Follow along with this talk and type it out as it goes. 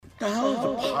Oh,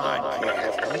 the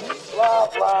podcast. Blah,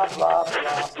 blah, blah,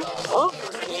 blah, blah.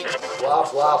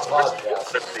 Blah, blah,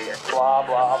 podcast. Blah,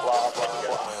 blah, blah, blah,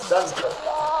 blah. Sounds good.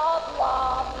 Blah,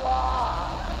 blah,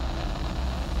 blah.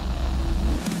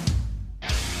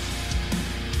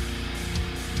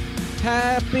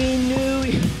 Happy New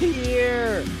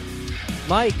Year!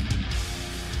 Mike,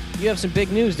 you have some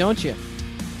big news, don't you?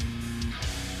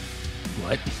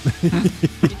 What?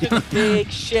 You took a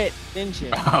big shit, didn't you?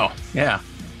 Oh, yeah.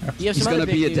 You have He's some gonna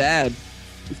other be a big news. dad.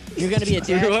 You're gonna be a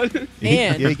dad, What?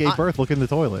 and He gave birth. Look in the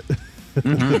toilet.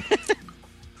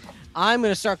 I'm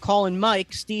gonna start calling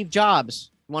Mike Steve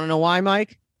Jobs. You want to know why,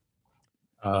 Mike?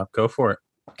 Go for it.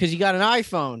 Because you got an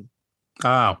iPhone.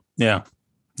 Oh, yeah.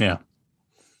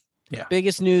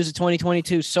 Biggest news of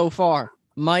 2022 so far.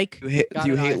 Mike, Do you got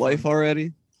hate an iPhone. life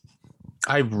already?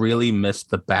 I really missed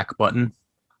the back button.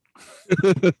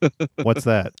 What's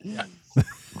that?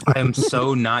 I am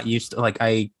so not used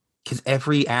to because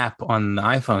every app on the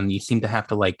iPhone, you seem to have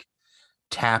to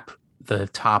tap the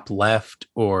top left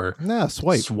or Nah,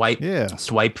 swipe. Yeah.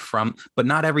 swipe from, but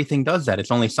not everything does that.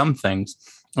 It's only some things.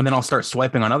 And then I'll start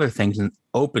swiping on other things and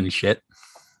open shit.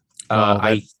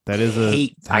 I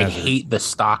hate the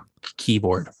stock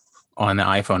keyboard on the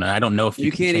iPhone. And I don't know if You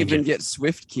can can't change even it. get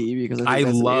Swift key because I think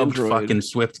that's an love Android. fucking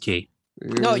Swift key.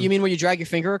 No, you mean where you drag your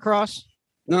finger across?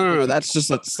 No. That's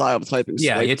just a style of typing.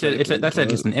 Yeah, Swipe typing, that's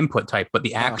just an input type, but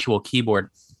the actual keyboard,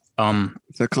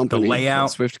 it's a company. the layout-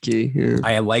 that Swift key. Yeah.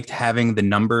 I liked having the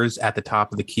numbers at the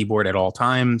top of the keyboard at all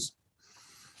times.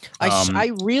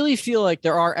 I really feel like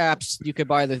there are apps you could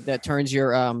buy that turns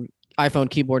your iPhone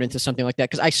keyboard into something like that.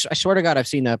 Because I swear to God, I've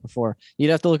seen that before. You'd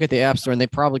have to look at the App Store, and they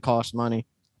probably cost money.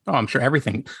 Oh, I'm sure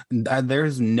everything.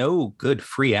 There's no good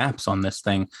free apps on this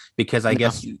thing because I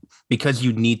guess because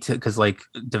you need to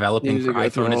developing You for need to go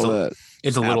through iPhone all that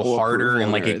is a little Apple harder and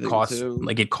approval and it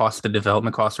everything, costs the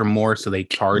development costs are more, so they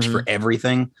charge for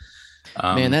everything.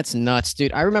 Man, that's nuts,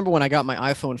 dude. I remember when I got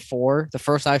my iPhone 4, the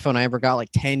first iPhone I ever got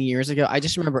 10 years ago. I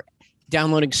just remember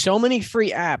downloading so many free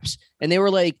apps, and they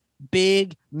were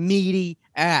big, meaty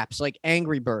apps like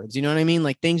Angry Birds. You know what I mean?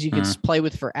 Things you could play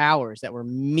with for hours that were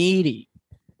meaty.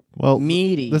 Well,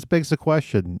 Meaty. this begs the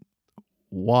question: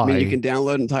 why? I mean, you can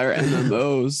download entire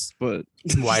MMOs, but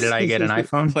Why did I get an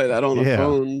iPhone? Play that on the Yeah.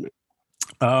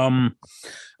 phone.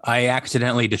 I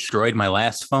accidentally destroyed my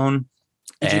last phone.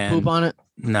 Did you poop on it?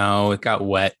 No, it got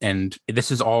wet, and this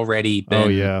has already been. Oh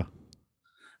yeah.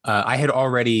 I had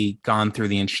already gone through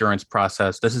the insurance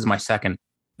process. This is my second.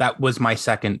 That was my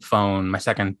second phone, my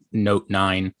second Note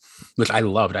 9, which I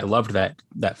loved. I loved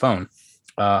that phone.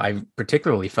 I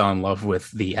particularly fell in love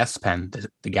with the S Pen,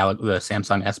 the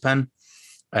Samsung S Pen,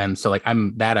 and so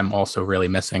I'm also really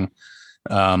missing.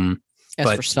 S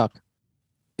But- for stuck.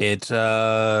 It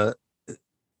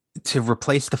to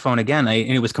replace the phone again,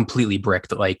 and it was completely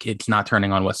bricked. It's not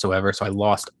turning on whatsoever. So I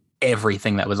lost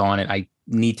everything that was on it. I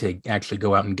need to actually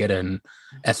go out and get an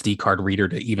SD card reader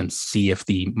to even see if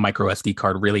the micro SD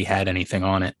card really had anything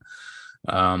on it.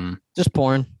 Just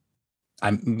porn.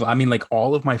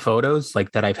 All of my photos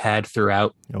that I've had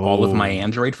throughout all of my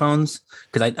Android phones,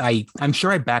 because I'm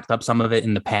sure I backed up some of it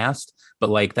in the past,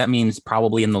 but that means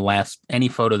probably in any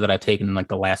photo that I've taken in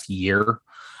the last year.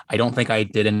 I don't think I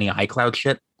did any iCloud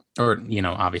shit, or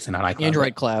obviously not iCloud,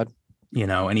 Android Cloud.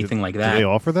 anything like Do that. they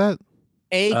offer that?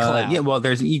 A Cloud. Yeah, well,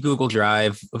 there's an Google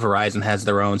Drive. Verizon has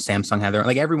their own. Samsung had their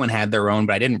own. Everyone had their own,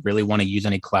 but I didn't really want to use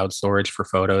any cloud storage for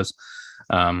photos.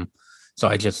 So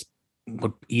I just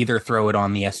would either throw it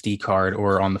on the SD card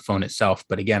or on the phone itself.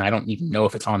 But again, I don't even know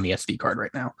if it's on the SD card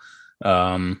right now.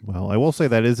 Well, I will say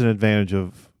that is an advantage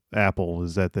of Apple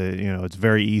is that it's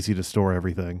very easy to store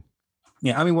everything.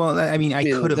 Yeah, I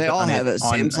could have. They all done have it.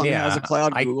 on- Samsung yeah, has a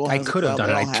cloud. Google I has a could have cloud.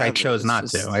 done They it. all I have chose it. not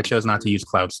It's to. just- I chose not to use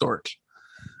cloud storage.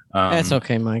 That's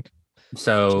okay, Mike.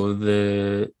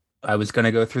 So I was going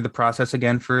to go through the process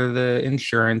again for the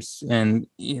insurance, and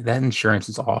that insurance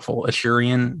is awful.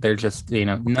 Assurian, they're just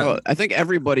Well, I think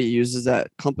everybody uses that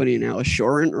company now,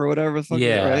 Assurant or whatever. The fuck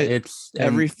yeah, right? it's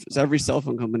Every cell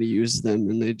phone company uses them,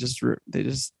 and they just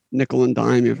nickel and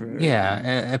dime you for.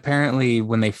 yeah. Apparently,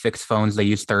 when they fix phones, they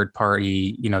use third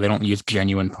party. They don't use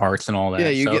genuine parts and all that. Yeah,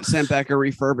 you so, get sent back a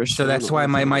refurbished. So that's why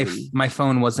my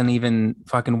phone wasn't even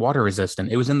fucking water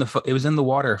resistant. It was in the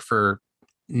water for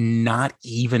not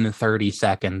even 30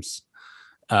 seconds.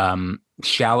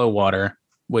 Shallow water,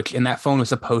 which in that phone was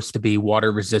supposed to be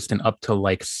water resistant up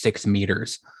to 6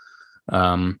 meters.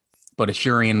 But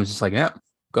Assurian was just yeah,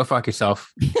 go fuck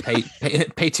yourself. Pay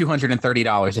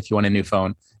 $230 if you want a new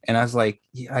phone. And I was I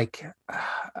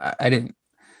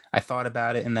I thought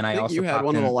about it, and then I I think also you had popped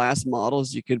one of in- the last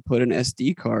models you could put an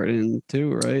SD card in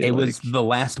too, right? It was the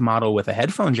last model with a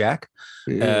headphone jack.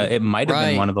 yeah. It might have been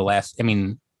Right. one of the last. I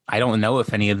mean, I don't know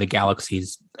if any of the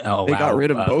Galaxies allow. They got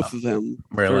rid of both of them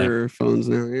really? for phones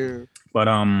now. Yeah. But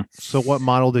So what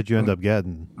model did you end up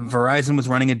getting? Verizon was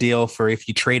running a deal for if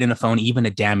you trade in a phone, even a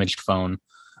damaged phone,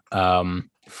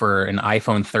 for an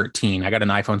iPhone 13. I got an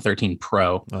iPhone 13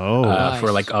 Pro Oh, Nice.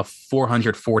 for like a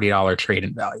 $440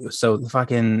 trade-in value. So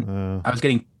fucking, I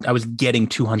was getting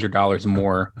 $200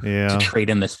 more to yeah. trade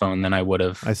in this phone than I would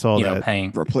have. I saw that.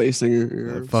 Paying. Replacing it.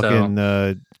 Yeah.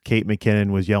 Fucking Kate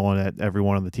McKinnon was yelling at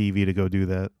everyone on the TV to go do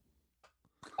that.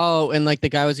 Oh, and like the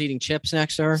guy was eating chips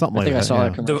next to her. Something I think like I saw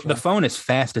that, that yeah. commercial. The phone is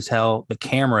fast as hell. The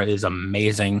camera is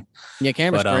amazing. Yeah,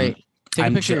 camera's but, great. Take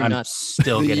a picture of your I'm nuts.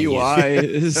 still The getting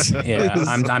UI used. is Yeah,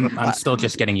 I'm still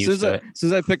just getting used to it. As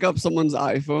soon as I pick up someone's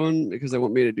iPhone because they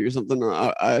want me to do something,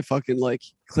 I fucking like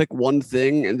click one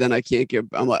thing and then I can't get.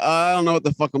 I'm like, I don't know what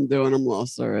the fuck I'm doing. I'm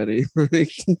lost already.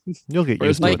 You'll get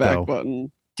Where's used to my it back though.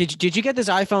 button? Did you get this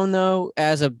iPhone though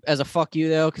as a fuck you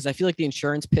though? Because I feel like the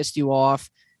insurance pissed you off,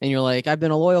 and you're like, I've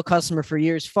been a loyal customer for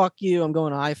years. Fuck you. I'm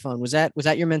going to iPhone. Was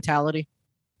that your mentality?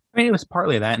 I mean, it was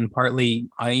partly that, and partly,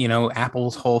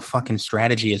 Apple's whole fucking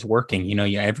strategy is working.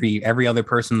 Every other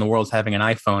person in the world's having an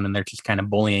iPhone, and they're just kind of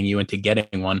bullying you into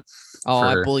getting one. Oh,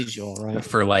 I for- bullied you, all right.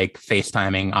 For like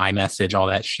FaceTiming, iMessage, all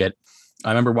that shit. I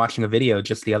remember watching a video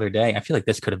just the other day. I feel like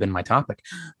this could have been my topic.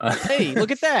 Hey,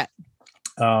 look at that.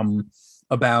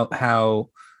 About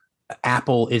how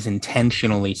Apple is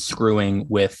intentionally screwing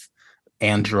with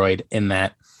Android in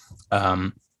that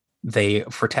they,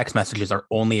 for text messages, are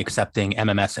only accepting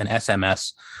MMS and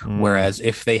SMS, whereas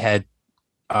if they had,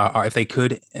 or if they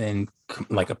could, and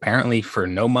like apparently for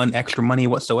no extra money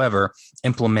whatsoever,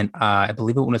 implement, I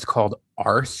believe it was called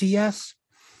RCS.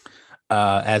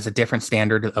 As a different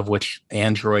standard of which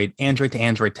Android to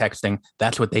Android texting,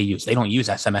 that's what they use. They don't use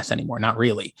SMS anymore. Not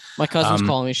really. My cousin's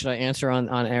calling me. Should I answer on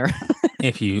air?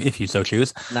 If you so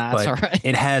choose. Nah, it's But all right.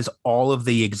 It has all of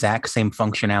the exact same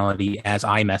functionality as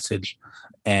iMessage,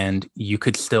 and you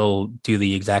could still do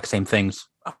the exact same things,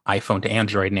 iPhone to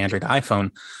Android and Android to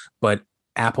iPhone, but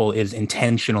Apple is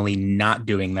intentionally not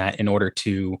doing that in order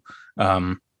to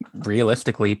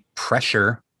realistically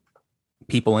pressure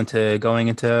people into going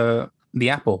into the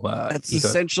Apple. That's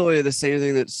essentially the same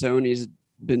thing that Sony's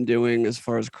been doing as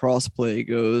far as crossplay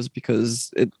goes,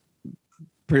 because it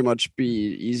pretty much be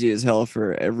easy as hell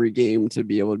for every game to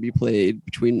be able to be played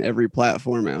between every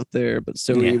platform out there. But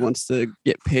Sony wants to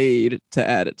get paid to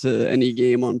add it to any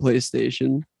game on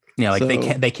PlayStation. Yeah,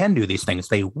 like they can do these things.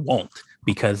 They won't,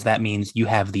 because that means you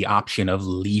have the option of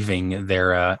leaving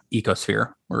their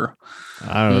ecosphere. Or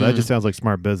I don't know. That just sounds like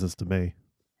smart business to me.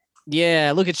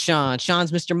 Yeah, look at Sean.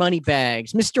 Sean's Mr.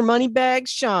 Moneybags. Mr.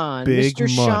 Moneybags, Sean. Big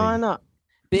Mr. money. Sean.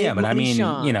 Big yeah, but I money mean,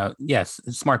 Sean. yes,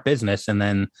 it's smart business, and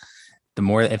then the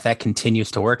more, if that continues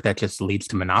to work, that just leads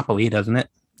to monopoly, doesn't it?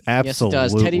 Absolutely.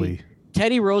 Yes, it does.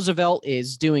 Teddy Roosevelt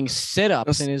is doing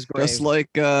sit-ups in his grave. Just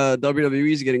like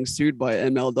WWE's getting sued by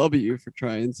MLW for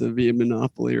trying to be a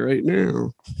monopoly right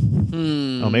now.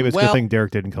 Oh, maybe it's a good thing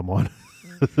Derek didn't come on.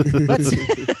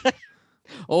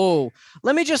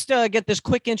 Let me just get this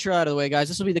quick intro out of the way, guys.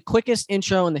 This will be the quickest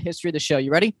intro in the history of the show.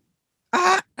 You ready?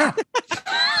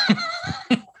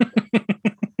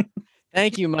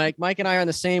 Thank you, Mike. Mike and I are on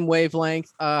the same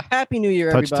wavelength. Happy New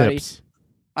Year, Touch everybody. tips.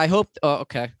 I hope.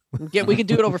 Okay. We can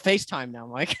do it over FaceTime now,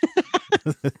 Mike.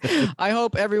 I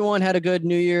hope everyone had a good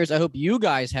New Year's. I hope you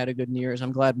guys had a good New Year's.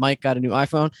 I'm glad Mike got a new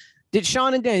iPhone. Did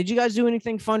Sean and Dan, did you guys do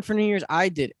anything fun for New Year's? I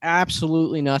did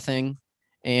absolutely nothing.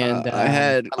 And I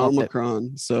had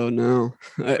Omicron, so no.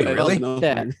 Really?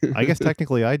 I guess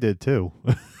technically I did too.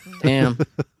 Damn.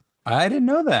 I didn't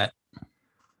know that.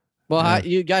 Well,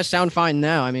 you guys sound fine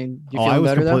now. I mean, you feeling I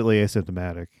was better completely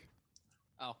asymptomatic.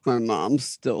 Oh, my mom's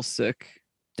still sick.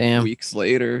 Damn. Weeks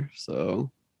later,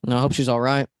 so. No, I hope she's all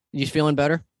right. You feeling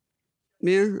better?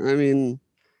 Yeah, I mean,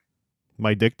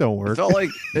 my dick don't work.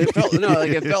 It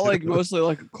felt like mostly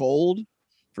like a cold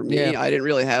for me. Yeah. I didn't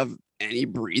really have any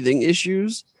breathing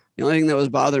issues. The only thing that was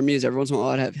bothering me is every once in a while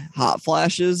I'd have hot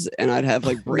flashes and I'd have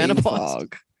like brain Menopause.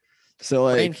 fog. So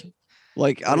like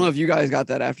I don't know if you guys got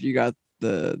that after you got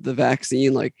the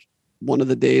vaccine, like one of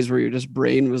the days where your just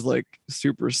brain was like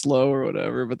super slow or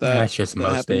whatever. But that's just that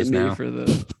most happened days to me now. for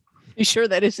the. You sure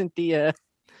that isn't the?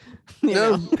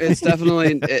 No, it's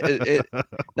definitely it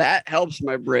that helps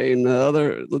my brain.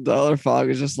 The other fog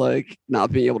is just like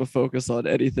not being able to focus on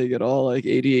anything at all, like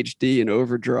ADHD and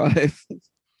overdrive.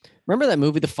 Remember that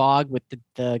movie, The Fog, with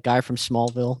the guy from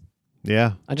Smallville?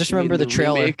 Yeah. I just remember the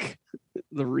trailer. remake?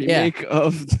 the remake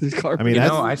of the Carpenter. I mean, You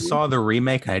that's- know, I saw the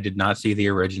remake. I did not see the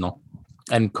original.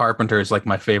 And Carpenter is like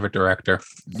my favorite director.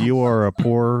 You are a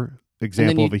poor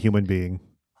example you- of a human being.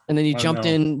 And then you Oh, jumped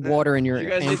no. in water in your you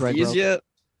guys hit Android. these broke. yet?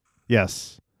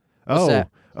 Yes. What's that?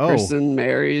 Oh, Kristen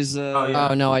Mary's. yeah.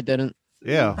 Oh no, I didn't.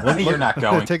 yeah. You're not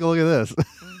going. Take a look at this.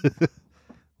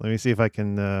 Let me see if I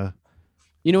can.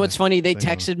 You know what's funny? They Hang on.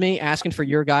 texted me asking for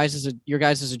your guys'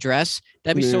 address.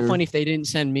 That'd be so Yeah. funny if they didn't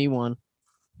send me one.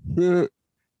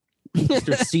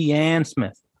 Mr. C. Ann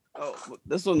Smith. Oh,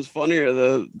 this one's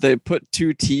funnier. They put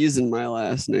 2 T's in my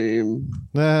last name.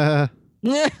 Well,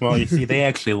 Well, you see, they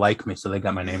actually like me, so they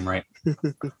got my name right.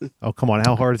 oh, come on.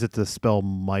 How hard is it to spell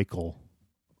Michael?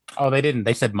 Oh, they didn't.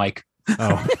 They said Mike.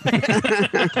 Oh,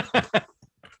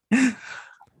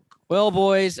 Well,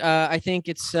 boys, I think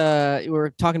it's we're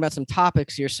talking about some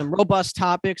topics here, some robust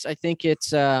topics. I think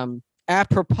it's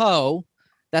apropos.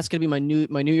 That's gonna be my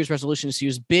New Year's resolution is to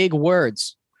use big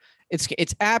words. It's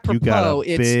apropos. you got a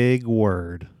it's big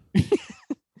word.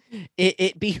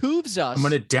 it behooves us. I'm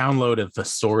going to download a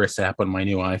Thesaurus app on my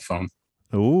new iPhone.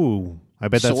 Ooh, I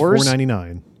bet that's Soars?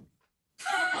 $4.99.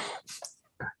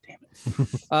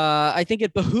 I think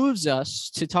it behooves us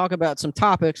to talk about some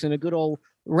topics in a good old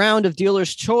round of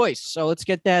dealer's choice. So let's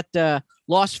get that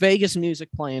Las Vegas music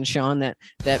playing, Sean. That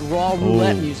raw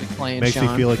roulette Ooh, music playing, Makes Sean.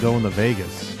 me feel like going to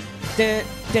Vegas. Dun,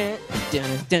 dun,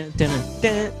 dun, dun, dun,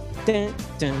 dun, dun,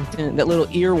 dun, dun. That little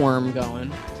earworm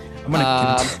going. I'm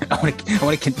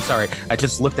gonna. Sorry, I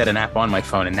just looked at an app on my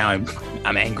phone and now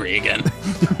I'm angry again.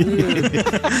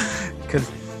 Because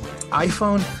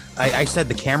iPhone, I said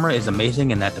the camera is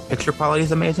amazing and that the picture quality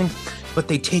is amazing, but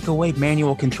they take away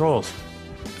manual controls.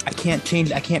 I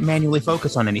can't manually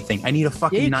focus on anything. I need a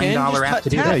fucking Yeah, you can. $9 Just app to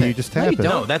do tap Yeah, that. it. you just No, tap you it.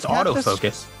 don't. No, that's Tap the-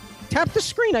 autofocus. Tap the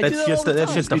screen. I do That's that just all the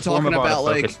that's time. just a You form talking of about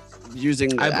autofocus. like using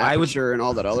the I would- aperture and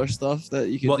all that other stuff that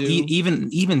you can Well, do?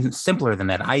 even simpler than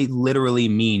that. I literally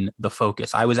mean the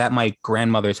focus. I was at my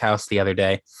grandmother's house the other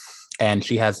day, and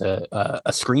she has a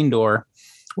screen door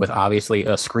with obviously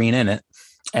a screen in it,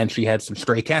 and she had some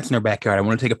stray cats in her backyard. I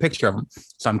want to take a picture of them,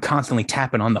 so I'm constantly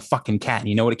tapping on the fucking cat. And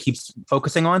you know what it keeps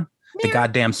focusing on? The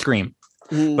goddamn scream.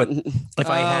 But if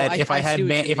I had I see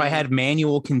what you if I mean. had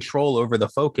manual control over the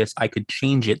focus, I could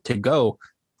change it to go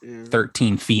Yeah.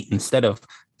 13 feet instead of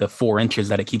the 4 inches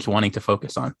that it keeps wanting to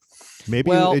focus on. Maybe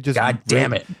Well, it just. God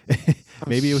damn it.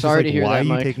 Maybe it was sorry just to like, hear why that, are you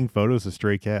Mike. taking photos of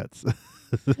stray cats?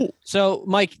 So,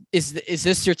 Mike, is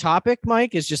this your topic?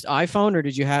 Mike, is just iPhone, or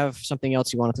did you have something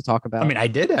else you wanted to talk about? I mean, I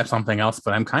did have something else,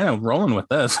 but I'm kind of rolling with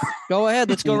this. Go ahead.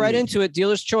 Let's go right into it.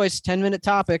 Dealer's choice, 10-minute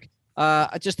topic.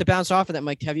 Just to bounce off of that,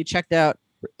 Mike, have you checked out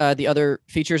the other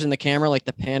features in the camera, like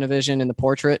the Panavision and the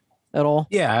portrait at all?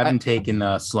 Yeah, I haven't taken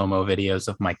slow-mo videos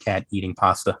of my cat eating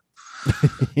pasta.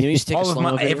 You used to take a All of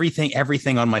slow-mo my video.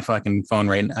 everything on my fucking phone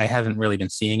right now. I haven't really been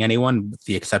seeing anyone, with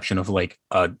the exception of like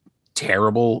a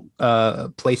terrible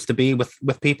place to be with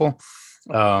people.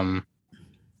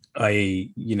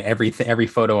 Every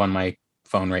photo on my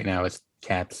phone right now is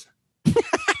cats.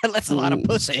 That's a lot of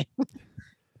pussy.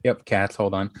 Yep, cats.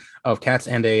 Hold on. Oh, cats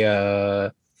and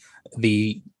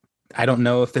I don't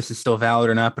know if this is still valid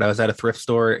or not, but I was at a thrift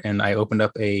store and I opened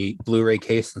up a Blu-ray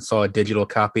case and saw a digital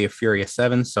copy of Furious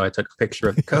 7. So I took a picture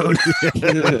of the code.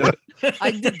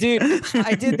 I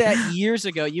did that years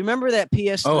ago. You remember that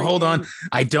PS3? Oh, hold on.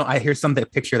 game? I hear a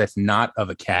picture that's not of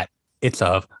a cat. It's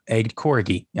of a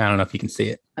corgi. I don't know if you can see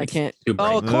it. I It's can't. too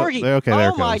bright. Oh, No, corgi. okay,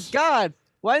 there Oh it my goes. God.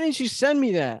 Why didn't you send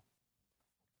me that?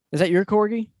 Is that your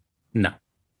corgi? No.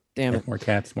 Damn it. More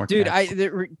cats. More Dude, cats.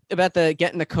 about the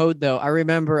getting the code though. I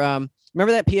remember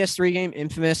remember that PS3 game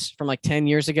Infamous from like 10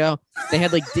 years ago? They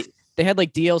had like they had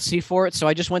like DLC for it, so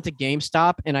I just went to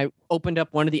GameStop and I opened up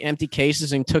one of the empty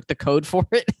cases and took the code for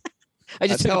it. I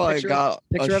just That's took how a I picture, got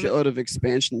a picture of it. shitload of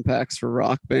expansion packs for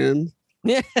Rock Band.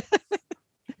 Yeah.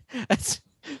 That's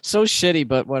so shitty,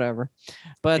 but whatever.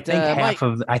 But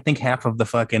I think half of the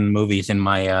fucking movies in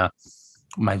my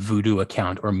my Voodoo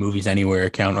account or Movies Anywhere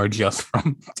account are just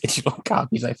from digital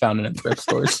copies I found in thrift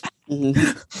stores.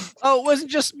 oh, it wasn't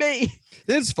just me.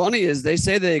 It's funny is they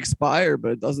say they expire,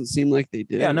 but it doesn't seem like they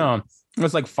did. Yeah, no, it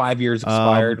was like 5 years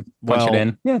expired. Punch it well,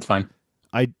 in. Yeah, it's fine.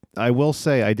 I will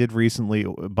say I did recently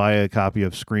buy a copy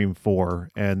of Scream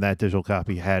 4, and that digital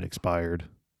copy had expired.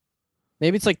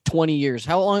 Maybe it's like 20 years.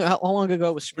 How long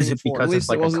ago was Scream Is it 4? because At it's least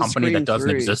it like a wasn't company Scream that doesn't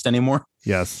 3. exist anymore?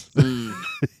 Yes. Mm.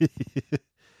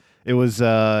 It was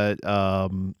oh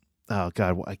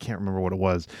god, I can't remember what it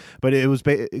was, but it was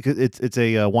it's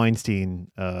a Weinstein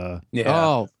Yeah.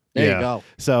 Oh, there Yeah. you go.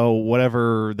 so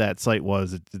whatever that site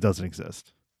was, it doesn't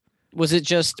exist. Was it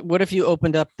just? What if you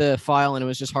opened up the file and it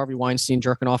was just Harvey Weinstein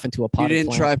jerking off into a pot? You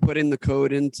didn't try putting the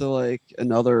code into like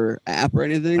another app or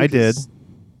anything? I did.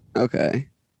 Okay.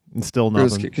 And still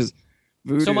nothing. Because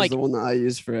Voodoo So, is Mike- the one that I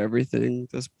use for everything at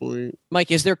this point.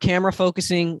 Mike, is there camera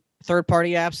focusing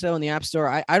third-party apps though in the App Store?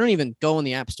 I don't even go in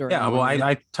the App Store. Yeah, well, anymore.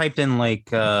 I typed in like,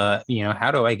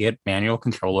 how do I get manual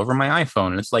control over my iPhone?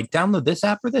 And it's like, download this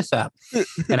app or this app.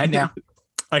 And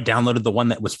I downloaded the one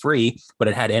that was free, but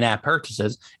it had in-app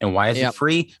purchases. And why is Yep. it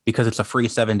free? Because it's a free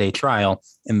 7-day trial,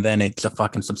 and then it's a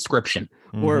fucking subscription.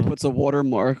 Or it Mhm. puts a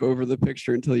watermark over the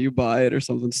picture until you buy it or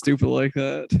something stupid like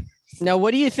that. Now,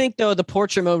 what do you think though? The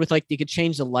portrait mode with like you could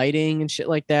change the lighting and shit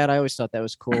like that. I always thought that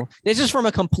was cool. This is from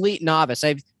a complete novice. I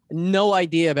have no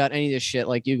idea about any of this shit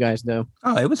like you guys do.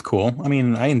 Oh, it was cool. I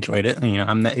mean, I enjoyed it.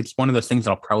 It's one of those things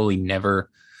that I'll probably never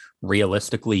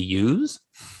realistically use.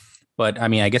 But I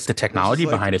mean, I guess the technology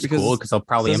like- behind it's because cool because I'll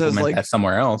probably this has, implement like, that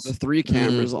somewhere else. The 3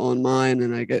 cameras on mine,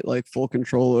 and I get like full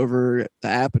control over the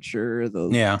aperture,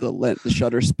 the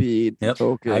shutter speed, the Yep.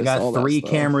 focus. I got all that 3 stuff.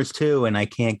 cameras too, and I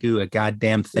can't do a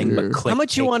goddamn thing but Yeah. click. How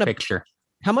much you take wanna- picture?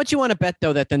 How much you want to bet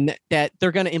though that that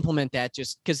they're going to implement that?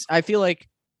 Just because I feel like,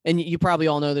 and you probably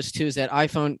all know this too, is that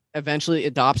iPhone eventually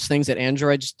adopts things that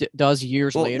Android does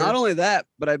years Well, later. not only that,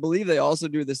 but I believe they also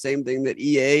do the same thing that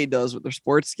EA does with their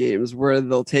sports games, where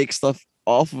they'll take stuff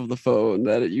off of the phone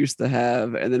that it used to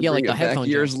have and then Yeah, bring like it the back headphone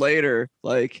years jacks. later.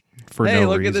 Like, For hey, no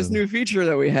look at this reason. new feature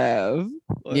that we have.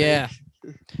 Like, Yeah.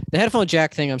 The headphone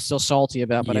jack thing, I'm still salty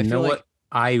about, but You I know feel like what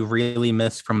I really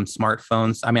miss from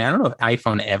smartphones? I mean, I don't know if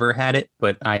iPhone ever had it,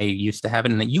 but I used to have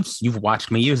it, and you've watched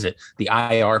me use it. The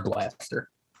IR blaster.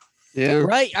 yeah.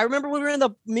 right. I remember we were in the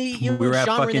you We were at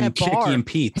Sean were in fucking that bar, Chicky and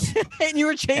Pete's, and you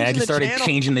were changing and I just the started channel.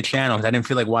 changing the channel because I didn't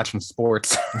feel like watching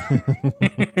sports.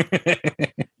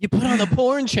 You put on the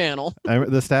porn channel.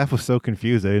 The staff was so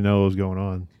confused; they didn't know what was going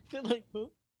on. Like, who?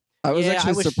 I was Yeah,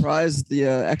 actually I wish- surprised the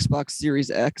Xbox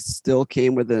Series X still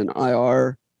came with an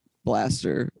IR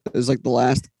blaster. It was like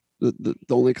the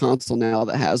only console now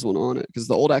that has one on it, because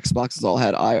the old Xboxes all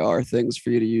had IR things for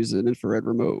you to use an infrared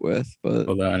remote with. But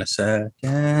Hold on a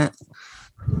second.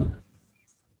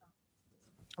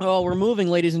 Oh, we're moving,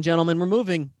 ladies and gentlemen. We're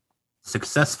moving.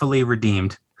 Successfully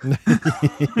redeemed.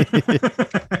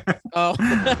 Oh,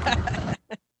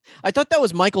 I thought that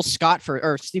was Michael Scott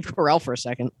or Steve Carell for a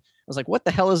second. I was like, what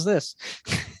the hell is this?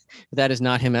 That is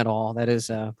not him at all. That is,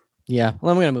 yeah.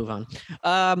 Well, I'm going to move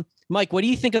on. Mike, what do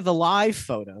you think of the live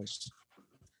photos?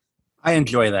 I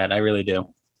enjoy that. I really do.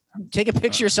 Take a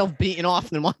picture of yourself beating off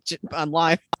and then watch it on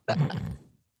live.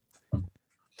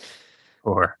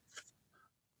 Or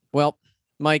Well,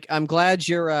 Mike, I'm glad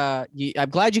I'm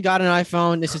glad you got an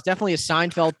iPhone. This is definitely a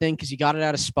Seinfeld thing because you got it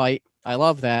out of spite. I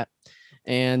love that.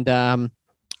 And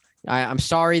I'm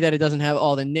sorry that it doesn't have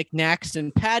all the knickknacks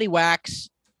and paddywhacks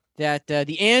that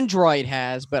the Android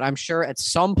has, but I'm sure at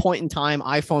some point in time,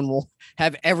 iPhone will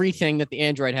have everything that the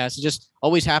Android has. It just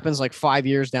always happens like 5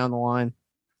 years down the line.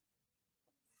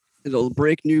 it'll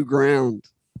break new ground.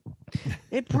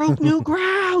 It broke new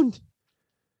ground.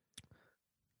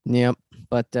 Yep.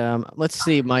 But let's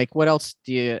see, Mike, what else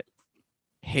do you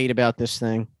hate about this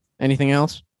thing? Anything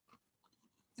else?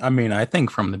 I mean, I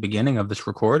think from the beginning of this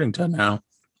recording to now,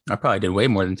 I probably did way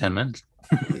more than 10 minutes.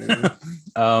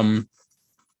 I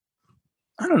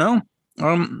don't know.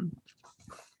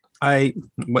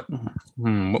 What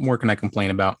more can I complain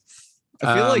about?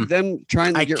 I feel like them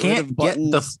trying to I get rid can't of get the-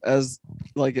 buttons as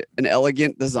like an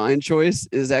elegant design choice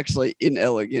is actually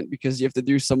inelegant, because you have to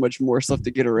do so much more stuff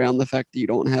to get around the fact that you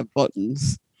don't have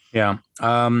buttons. Yeah.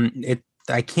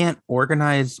 I can't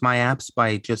organize my apps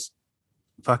by just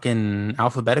fucking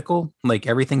alphabetical. Like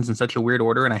everything's in such a weird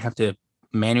order and I have to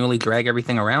manually drag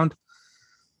everything around.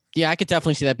 Yeah, I could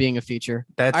definitely see that being a feature.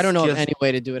 That's I don't know of just- any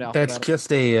way to do it That's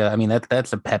alphabetically. just I mean,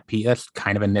 that's a pet peeve. That's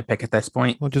kind of a nitpick at this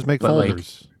point. Well, just make But, like,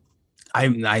 folders.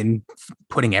 I'm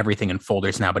putting everything in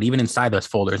folders now, but even inside those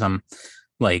folders, I'm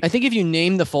like, I think if you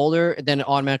name the folder, then it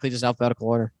automatically does alphabetical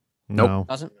order. No.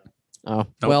 Doesn't? Oh,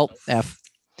 well, F.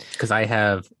 because I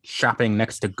have shopping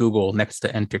next to Google, next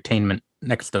to entertainment,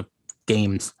 next to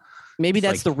games. Maybe It's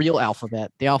that's like- the real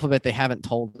alphabet, the alphabet they haven't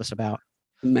told us about.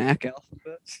 Mac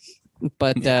alphabet.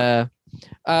 But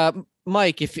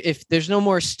Mike, if there's no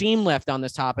more steam left on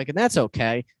this topic, and that's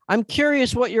okay, I'm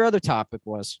curious what your other topic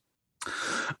was.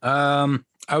 I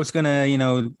was gonna,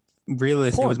 really,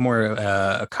 it was more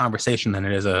a conversation than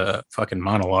it is a fucking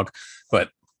monologue. But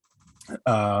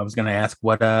I was gonna ask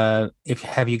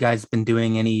have you guys been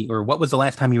doing any, or what was the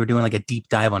last time you were doing like a deep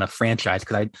dive on a franchise?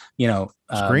 Because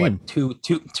Scream.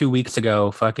 two weeks ago,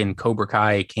 fucking Cobra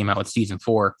Kai came out with season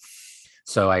 4,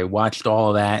 so I watched all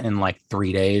of that in like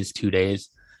 2 days,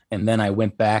 and then I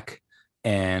went back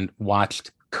and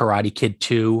watched Karate Kid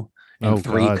 2 and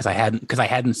 3 God. because I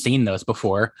hadn't seen those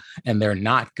before, and they're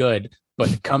not good.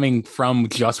 But coming from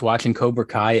just watching Cobra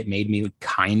Kai, it made me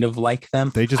kind of like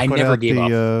them. They just I put never out gave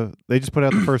up. they just put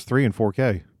out the first 3 in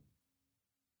 4K.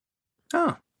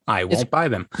 Oh, I won't buy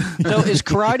them. So is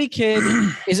Karate Kid,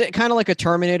 is it kind of like a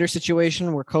Terminator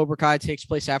situation where Cobra Kai takes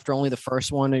place after only the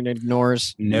first one and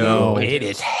ignores? No, No. it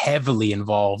is heavily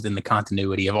involved in the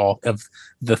continuity of all of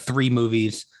the 3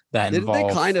 movies that Didn't involve.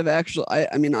 they kind of actually?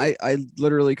 I mean, I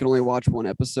literally could only watch one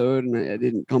episode, and I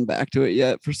didn't come back to it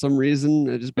yet for some reason.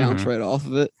 I just bounced right off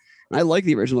of it. And I like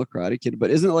the original Karate Kid,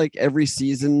 but isn't it like every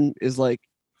season is like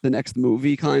the next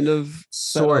movie, kind of?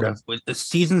 Sort of. The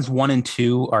seasons 1 and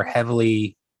 2 are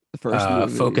heavily The first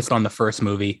movie. focused on the first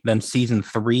movie. Then season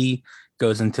 3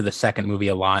 goes into the second movie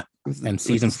a lot, With and with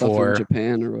season stuff in 4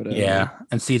 Japan or whatever. yeah,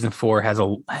 and season 4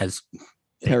 has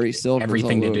Terry Silver's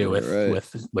everything all to do over it,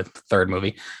 with right? with the third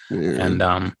movie. Yeah. And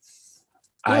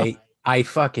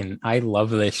I love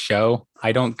this show.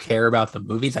 I don't care about the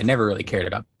movies. I never really cared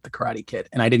about the Karate Kid,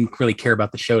 and I didn't really care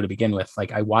about the show to begin with.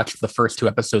 Like, I watched the first 2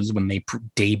 episodes when they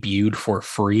debuted for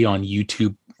free on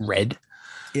YouTube Red.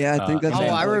 Yeah, I think that's Oh,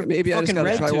 I maybe I just fucking gotta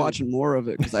read try to- watching more of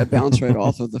it because I bounced right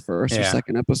off of the first or Yeah.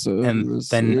 second episode. And it was-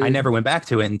 then yeah. I never went back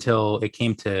to it until it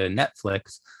came to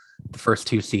Netflix, the first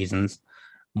 2 seasons.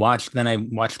 Then I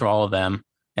watched all of them,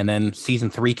 and then season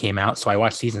 3 came out, so I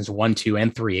watched seasons 1, 2,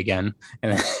 and 3 again.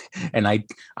 And and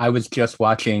I was just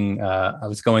watching. I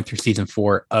was going through season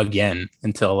 4 again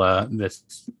until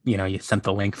this. You sent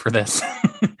the link for this.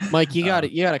 Mike, you got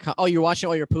it. You got to. Oh, you're watching it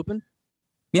while you're pooping?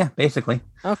 Yeah, basically.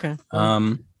 Okay.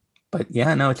 But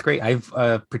yeah, no, it's great. I've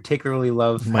particularly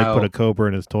loved Might how put a cobra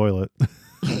in his toilet.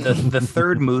 the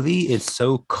third movie is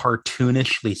so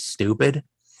cartoonishly stupid.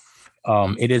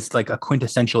 It is like a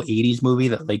quintessential 80s movie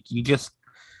that, like,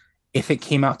 if it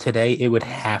came out today, it would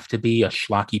have to be a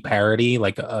schlocky parody,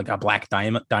 like a Black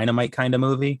Dynamite kind of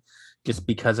movie, just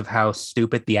because of how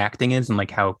stupid the acting is and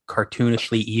like how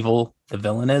cartoonishly evil the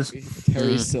villain is.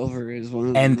 Terry Silver is one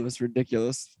of And the most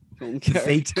ridiculous film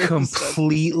They characters.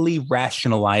 completely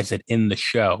rationalize it in the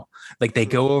show. Like, they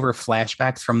go over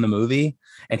flashbacks from the movie,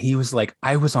 and he was like,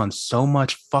 I was on so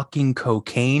much fucking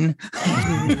cocaine.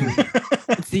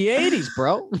 It's the 80s,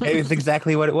 bro. It's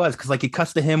exactly what it was, because like it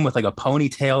cuts to him with like a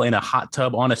ponytail in a hot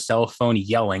tub on a cell phone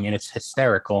yelling, and it's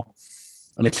hysterical,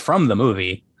 and it's from the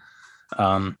movie.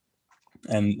 And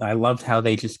I loved how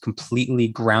they just completely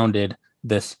grounded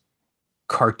this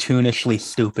cartoonishly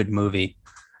stupid movie,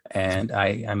 and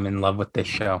I'm in love with this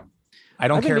show. I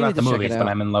don't I've been care about meaning the to check it movies, but out.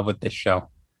 I'm in love with this show.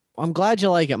 I'm glad you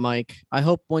like it, Mike. I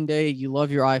hope one day you love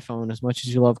your iPhone as much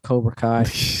as you love Cobra Kai.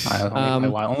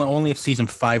 Only if season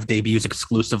 5 debuts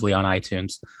exclusively on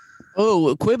iTunes.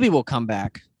 Oh, Quibi will come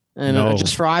back, and No.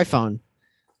 just for iPhone.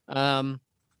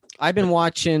 I've been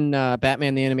watching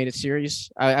Batman the Animated Series.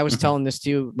 I was Mhm. telling this to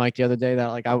you, Mike, the other day that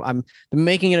like I'm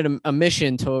making it a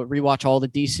mission to rewatch all the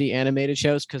DC animated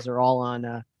shows because they're all on.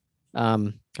 I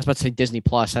was about to say Disney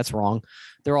Plus. That's wrong.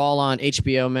 They're all on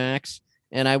HBO Max.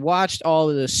 And I watched all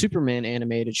of the Superman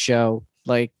animated show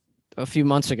like a few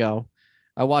months ago.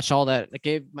 I watched all that. I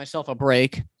gave myself a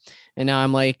break. And now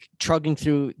I'm like trugging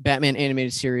through Batman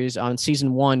animated series on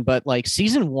season 1. But like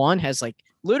season 1 has like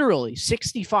literally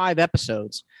 65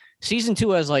 episodes. Season 2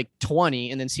 has like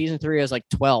 20. And then season 3 has like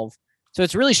 12. So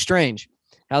it's really strange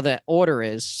how that order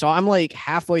is. So I'm like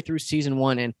halfway through season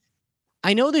 1. And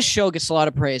I know this show gets a lot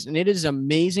of praise. And it is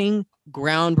amazing,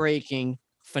 groundbreaking,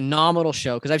 phenomenal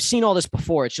show because I've seen all this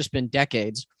before. It's just been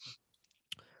decades.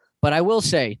 But I will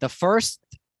say the first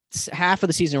half of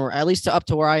the season, or at least up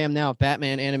to where I am now,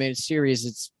 Batman animated series,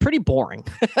 it's pretty boring.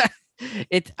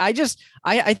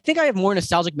 I think I have more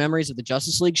nostalgic memories of the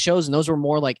Justice League shows, and those were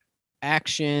more like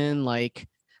action, like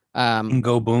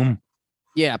Go boom.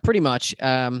 yeah, pretty much.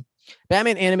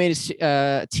 Batman animated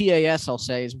TAS, I'll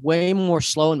say, is way more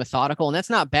slow and methodical, and that's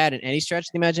not bad in any stretch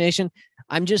of the imagination.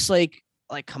 I'm just like,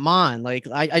 come on. Like,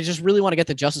 I just really want to get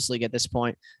to Justice League at this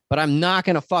point, but I'm not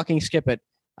going to fucking skip it.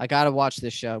 I got to watch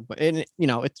this show. But,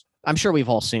 I'm sure we've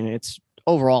all seen it. It's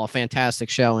overall a fantastic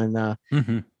show. And,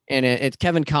 it's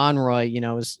Kevin Conroy,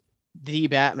 is the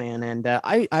Batman. And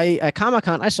I at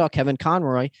Comic-Con, I saw Kevin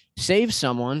Conroy save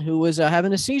someone who was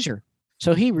having a seizure.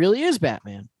 So he really is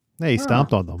Batman. Hey, he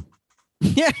stomped on them.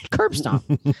 Yeah, curb stomp.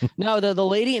 No, the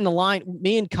lady in the line,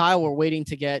 me and Kyle were waiting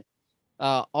to get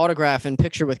autograph and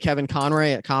picture with Kevin Conroy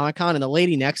at Comic-Con, and the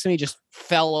lady next to me just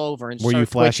fell over and Were you started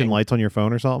flashing twitching. lights on your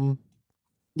phone or something?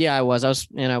 Yeah, I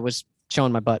was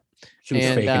showing my butt. She was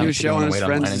And, faking um, it. He was She didn't showing wanna his wait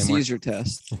friends online the anymore. seizure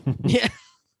test. Yeah,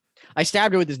 I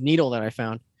stabbed her with this needle that I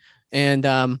found, and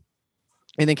then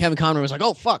Kevin Conroy was like,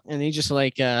 "Oh fuck!" and he just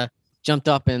like jumped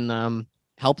up and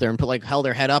helped her and held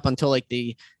her head up until like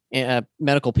the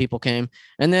medical people came.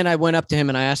 And then I went up to him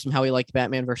and I asked him how he liked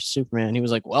Batman versus Superman. He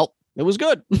was like, "Well, it was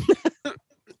good." I'm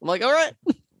like, "All right."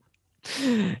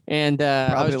 And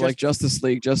Probably like Justice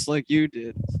League, just like you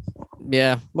did.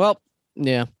 Yeah. Well,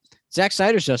 yeah. Zack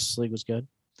Snyder's Justice League was good.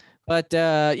 But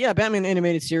yeah, Batman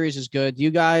animated series is good.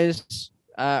 You guys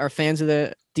are fans of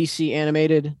the DC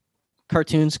animated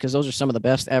cartoons? Because those are some of the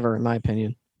best ever, in my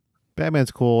opinion.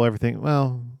 Batman's cool. Everything.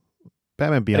 Well,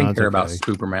 Batman I Beyond. didn't care about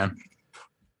Superman.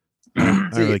 I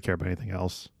don't really care about anything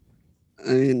else.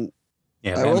 I mean,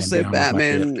 Yeah, I will say Beyond was my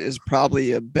Batman shit. is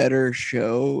probably a better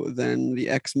show than the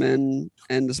X-Men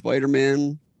and the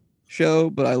Spider-Man show,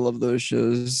 but I love those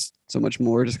shows so much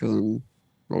more just because I've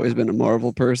always been a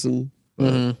Marvel person.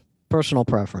 But Mhm. Personal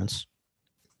preference.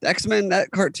 the X-Men,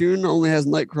 that cartoon only has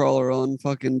Nightcrawler on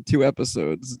fucking 2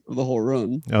 episodes of the whole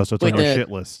run. Oh, so it's Wait, on your the- shit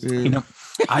list. Yeah. You know,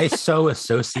 I so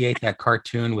associate that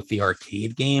cartoon with the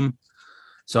arcade game.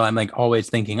 So I'm like always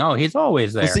thinking, oh, he's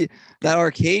always there. Well, see, that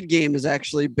arcade game is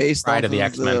actually based Pride off of the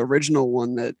X-Men. the original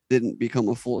one that didn't become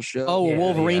a full show. Oh, Yeah,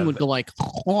 Wolverine yeah, would go like,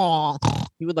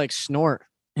 he would like snort.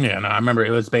 Yeah, no, I remember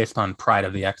it was based on Pride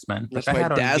of the X-Men. That's which I why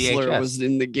had on Dazzler VHS. was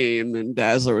in the game, and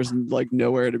Dazzler was like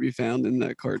nowhere to be found in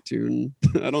that cartoon.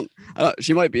 I don't.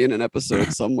 She might be in an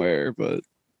episode somewhere, but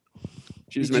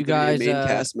she's Did you meant to be guys, a main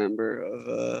cast member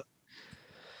of.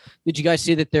 Did you guys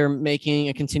see that they're making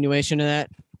a continuation of that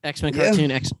X-Men Yeah.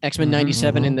 cartoon, X-Men Mhm,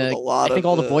 97? And With a lot I think of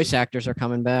all the the- voice actors are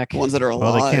coming back. Ones that are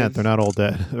Well, alive. they can't. They're not all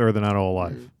dead, or they're not all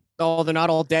alive. Oh, they're not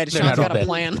all dead. They're Sean's not all got a dead.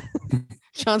 plan.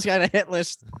 Sean's got a hit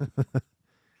list.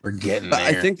 We're getting But there.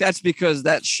 I think that's because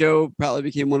that show probably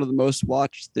became one of the most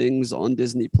watched things on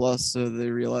Disney Plus, so they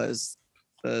realized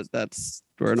that that's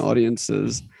where an audience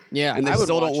is. Yeah, And they I would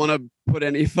still don't watch want to put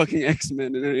any fucking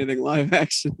X-Men in anything live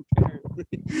action, apparently,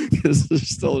 because they're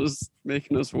still just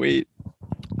making us wait.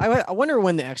 I wonder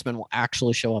when the X-Men will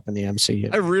actually show up in the MCU.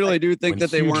 I really do think When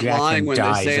that they Hugh weren't Jackman lying when they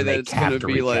dies say and that they it's going have to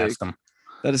be like recast him.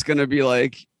 that it's going to be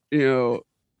like, you know,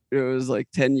 it was like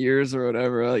 10 years or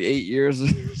whatever, like 8 years,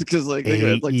 because like they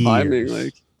got like 8 timing, years.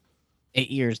 like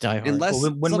 8 years Die Hard. unless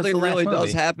Well, when was something the last really does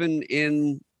movie? happen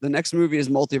in the next movie is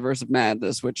Multiverse of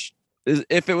Madness, which is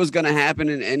if it was going to happen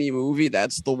in any movie,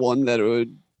 that's the one that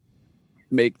would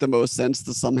make the most sense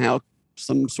to somehow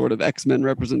some sort of X-Men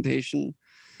representation.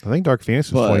 I think Dark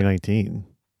Phoenix was But- 2019.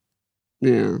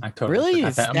 Yeah. I totally Really? forgot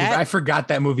Is that. that- I forgot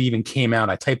that movie even came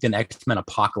out. I typed in X-Men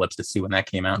Apocalypse to see when that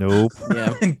came out. Nope.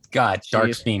 Yeah. God, Dark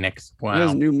Jeez. Phoenix. There's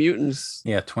Wow. New Mutants.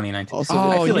 Yeah, 2019. Also, Oh,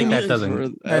 I feel like New that Mutants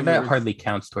doesn't that forever. hardly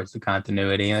counts towards the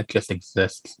continuity. It just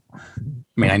exists. I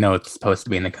mean, I know it's supposed to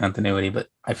be in the continuity, but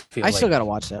I feel I like still gotta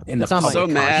watch that. in the It's on my so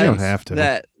public mad You don't conscience- have to.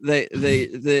 that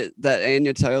that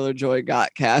Anya Taylor-Joy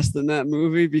got cast in that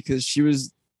movie because she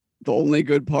was the only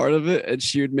good part of it, and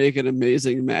she would make an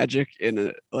amazing magic in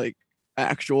a like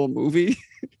actual movie.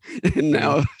 And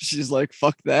now she's like,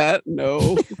 "Fuck that,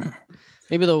 no."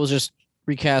 Maybe they'll just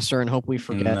recast her and hope we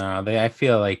forget. No, I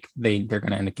feel like they're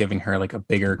gonna end up giving her like a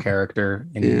bigger character,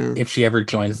 and Yeah. if she ever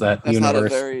joins that That's not a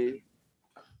universe, very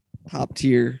top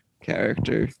tier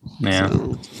character. yeah.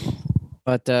 So,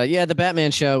 But yeah, the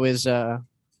Batman show is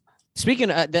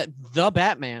speaking of the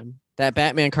Batman, that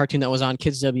Batman cartoon that was on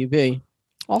Kids WB.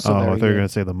 Also, Oh, I very thought you were good. gonna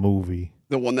say the movie.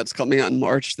 the one that's coming out in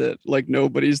March that like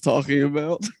nobody's talking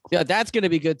about. Yeah, that's gonna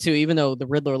be good too. Even though the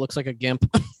Riddler looks like a gimp,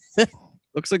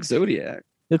 Looks like Zodiac.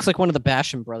 looks like one of the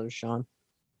Basham brothers, Sean,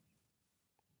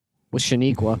 with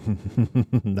Shaniqua.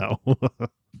 No. Well,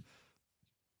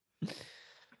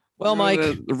 You know, Mike,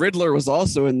 the Riddler was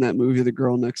also in that movie, The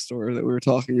Girl Next Door, that we were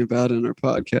talking about in our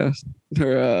podcast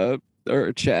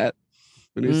or chat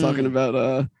when he was talking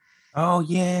about Oh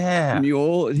yeah,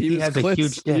 Mule. He was has a Klitz.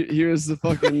 huge dick. He was the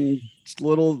fucking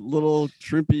little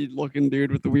shrimpy looking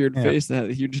dude with the weird Yeah. face that had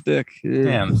a huge dick. Yeah.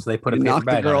 damn. So they put a He paper knocked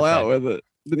the bag on girl his out head. with it.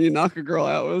 Did he knock a girl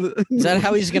out with it? is that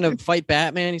how he's gonna fight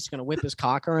Batman? He's gonna whip his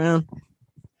cock around.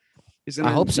 He's gonna,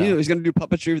 I hope so. He's gonna do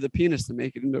puppetry of the penis to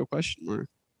make it into a question mark.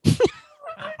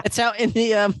 It's out in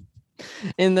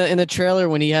the trailer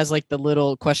when he has like the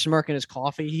little question mark in his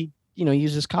coffee. He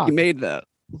uses cock. He made that.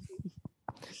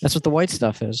 That's what the white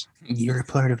stuff is. You're a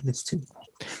part of this too.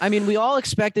 I mean, we all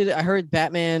expected. I heard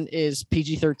Batman is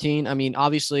PG-13. I mean,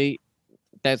 obviously,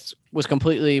 was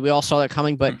completely. We all saw that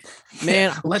coming. But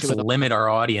man, let's limit our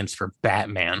audience for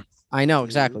Batman. I know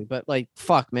exactly. But like,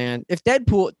 fuck, man. If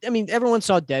Deadpool, I mean, everyone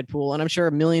saw Deadpool, and I'm sure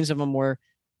millions of them were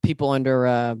people under.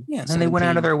 Yeah, and they went out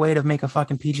 17. of their way to make a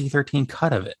fucking PG-13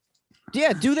 cut of it.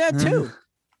 Yeah, do that too.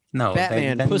 No,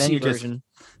 Batman then pussy you just, version.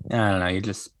 I don't know. You're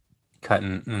just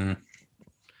cutting.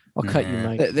 I'll cut you, Nah.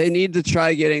 Mike. They need to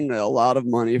try getting a lot of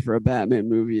money for a Batman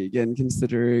movie again,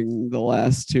 considering the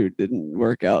last two didn't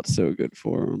work out so good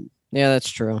for them. Yeah, that's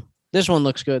true. This one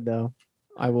looks good though.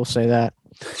 I will say that.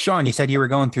 Sean, you said you were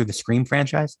going through the Scream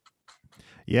franchise.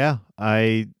 Yeah,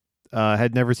 I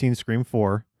had never seen Scream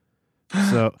 4.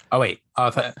 So Oh wait,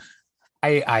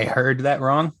 I heard that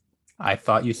wrong. I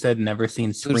thought you said never seen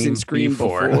I've Scream, seen Scream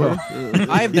before.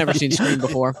 I've never seen Scream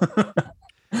before.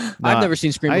 I've never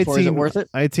seen Scream I had before. Is it seen- worth it?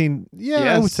 I had seen, I would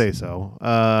Yes. say so.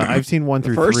 I've seen 1 The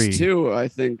through first 3. two, I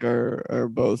think, are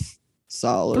both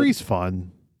solid. 3's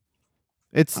fun.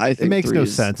 I It think makes no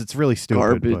 3's senese. It's really stupid.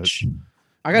 garbage.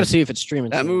 I got to see if it's streaming.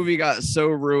 That movie got so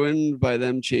ruined by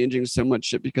them changing so much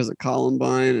shit because of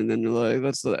Columbine, and then they're like,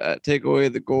 let's take away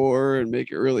the gore and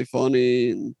make it really funny.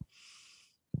 And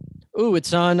Ooh,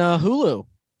 it's on Hulu.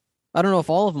 I don't know if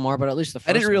all of them are, but at least the first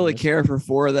I didn't one really is. care for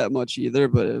 4 that much either,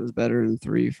 but it was better than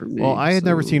 3 for me. Well, I had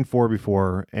never so- seen 4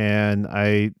 before, and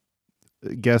I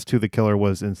guessed who the killer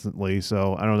was instantly.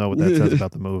 So I don't know what that says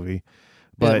about the movie. Yeah,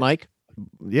 But Mike,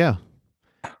 yeah,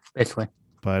 Basically,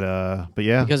 but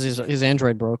yeah. because his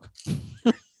Android broke.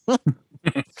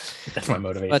 that's my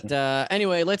motivation. But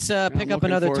anyway, let's I'm pick up looking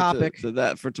another forward topic. to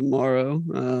that for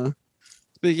tomorrow.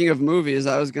 Speaking of movies,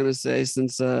 I was gonna say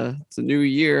since it's a new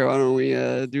year, why don't we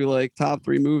do like top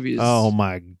 3 movies? Oh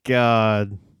my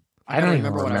god. I don't even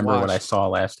remember remember what I what I watched. saw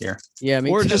last year. Yeah,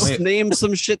 me Or too. just Wait. name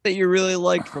some shit that you really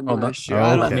liked from Hold on. last year.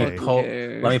 I don't Okay. fucking Pull-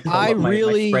 care. Let me pull I up my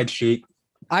really- spreadsheet.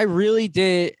 I really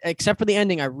did, except for the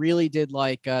ending. I really did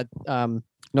like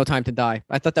No Time to Die.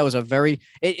 I thought that was a very.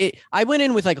 I went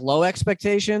in with like low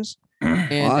expectations,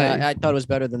 and Why? I thought it was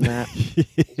better than that.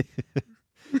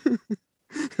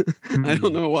 I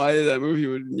don't know why that movie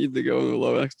would need to go in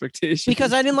low expectations.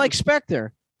 Because I didn't like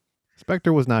Spectre,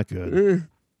 Spectre was not good. Eh,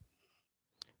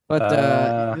 but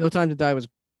Uh, No Time to Die was.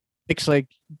 It's like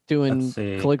doing Let's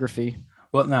see. calligraphy.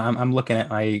 Well, no, I'm looking at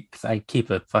cause I keep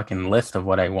a fucking list of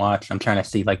what I watched. I'm trying to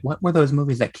see like what were those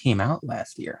movies that came out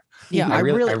last year. Yeah, I I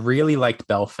really really. liked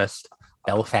Belfast.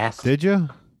 Did you?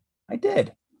 I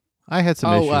did. I had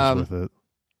some Oh, issues with it.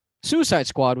 Suicide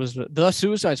Squad was the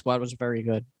Suicide Squad was very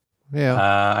good.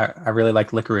 Yeah. I really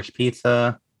liked Licorice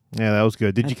Pizza. Yeah, that was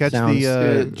good. Did you That catch sounds the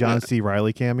good. John C.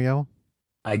 Riley cameo?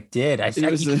 I did. I he said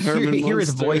was you a could Herman hear his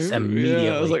Munster. voice immediately.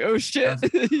 Yeah, I was like, oh shit,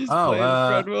 he's Oh,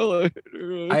 playing Fred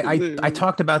Willard. I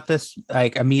talked about this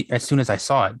like as soon as I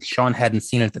saw it. Sean hadn't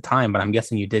seen it at the time, but I'm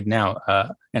guessing you did now.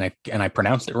 And I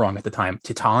pronounced it wrong at the time.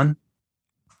 Titan.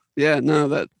 Yeah,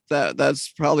 no, that's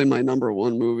probably my number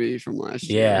 1 movie from last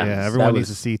year. Yeah, Yeah, that everyone needs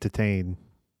to was- see Titan.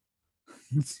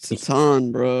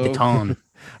 Titan, bro. Titan.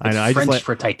 I know. It's French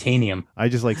for titanium. I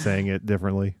just like saying it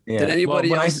differently. Yeah. Did anybody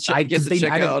Well, when else get to 'cause they-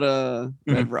 check I didn't- out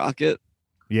Red Rocket?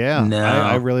 Yeah. No.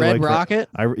 I really Red liked Rocket.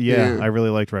 Yeah. I really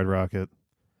liked Red Rocket.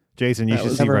 Jason, you That should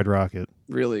was see never- Red Rocket.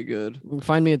 Really good.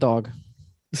 Find me a dog.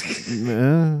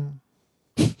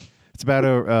 It's about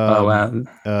Oh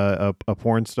wow. a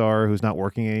porn star who's not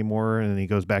working anymore, and he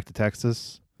goes back to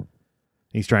Texas.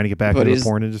 He's trying to get back But into the he's-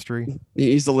 porn industry.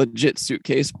 He's a legit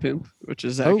suitcase pimp, which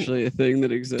is Oh. actually a thing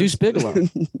that exists. Deuce Bigelow.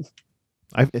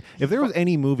 If there was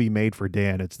any movie made for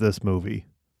Dan, it's this movie.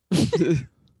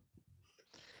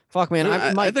 Fuck, man.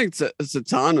 I think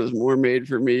Satan was more made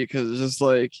for me because it's just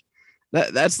like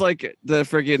that's like the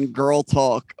friggin' girl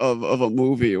talk of a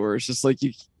movie where it's just like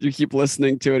you keep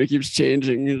listening to it, it keeps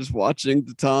changing. You're just watching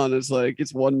Satan. It's like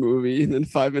it's one movie, and then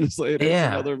 5 minutes later, it's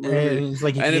Yeah. another movie. It's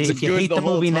like And if, it's if you good hate the the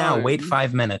whole movie now, time. wait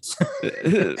 5 minutes.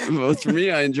 Well, for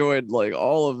me, I enjoyed like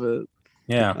all of it.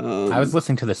 Yeah. I was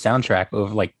listening to the soundtrack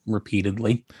of like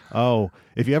repeatedly. Oh,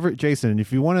 if you ever, Jason,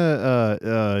 if you want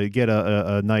to get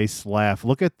a nice laugh,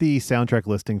 look at the soundtrack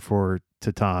listing for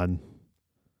Titan.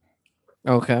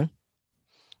 Okay.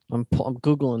 I'm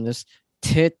googling this.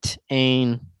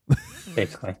 Titan.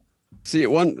 Basically. See,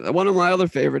 one of my other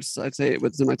favorites, I'd say it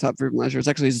was in my top 3 from last year. It's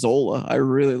actually Zola. I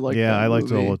really like. Yeah, that I like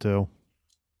movie. Zola too.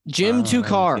 Jim I to didn't see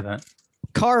car. that.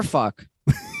 Car fuck.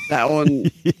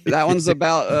 That one's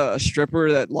about a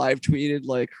stripper that live tweeted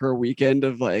like her weekend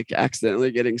of like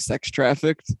accidentally getting sex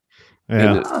trafficked.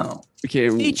 Yeah. And Oh.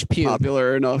 became Beach pube.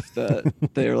 popular enough that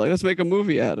they were like, let's make a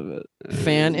movie out of it.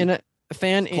 Fan in And a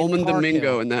fan in Coleman Park Domingo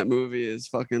Hill. in that movie is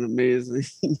fucking amazing.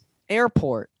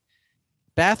 Airport.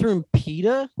 Bathroom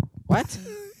PETA. What?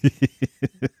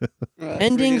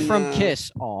 Ending Friggin', from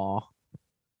Kiss. Aw.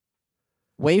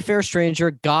 Wayfair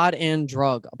Stranger. God and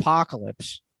Drug.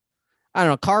 Apocalypse. I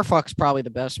don't know. Car fuck's probably the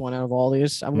best one out of all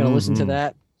these. I'm gonna listen to Mhm.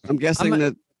 that. I'm guessing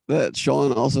I'm that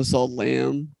Sean also saw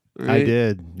Lamb. I right?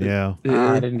 did. Yeah.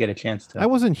 I didn't get a chance to. I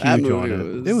wasn't That huge on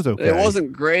movie it. It was okay. It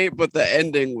wasn't great, but the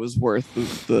ending was worth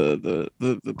the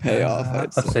payoff.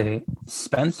 I'd Let's say. see,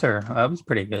 Spencer. That was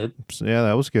pretty good. Yeah,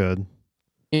 that was good.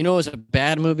 You know, it was a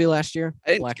bad movie last year.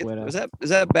 I didn't Black get- Widow. is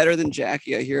that better than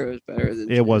Jackie? I hear it was better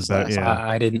than. It was his better, last yeah. one,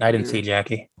 I didn't Yeah. see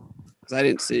Jackie. 'cause I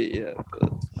didn't see it yet.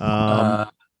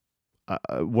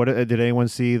 But What did anyone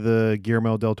see the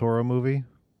Guillermo del Toro movie?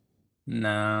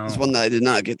 No. it's one that I did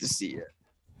not get to see yet.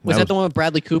 Was that the one with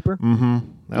Bradley Cooper? Mm-hmm.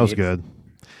 That was Yep. good.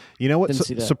 You know what? Didn't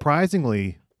see that.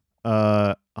 Surprisingly,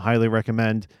 highly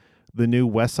recommend the new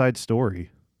West Side Story.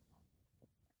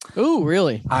 Ooh,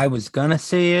 really? I was gonna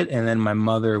see it, and then my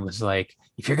mother was like,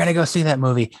 "If you're gonna go see that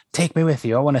movie, take me with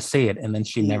you. I want to see it." And then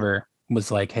she never was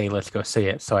like, "Hey, let's go see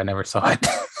it." So I never saw it.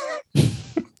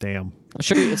 Damn. I'm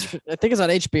sure I think it's on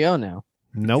HBO now.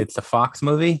 Nope. It's a Fox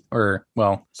movie, or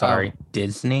sorry,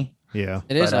 Disney. Yeah.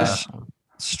 It is. But, now.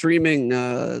 Streaming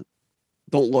Don't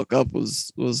Look Up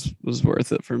was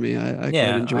worth it for me. I quite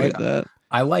enjoyed that.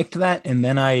 I liked that, and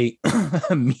then I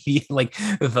immediately, like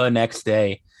the next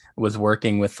day, was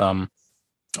working with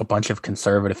a bunch of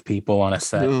conservative people on a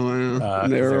set. Oh, yeah. 'Cause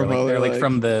they're like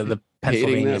from the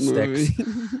hating Pennsylvania that sticks,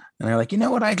 movie. and they're like, you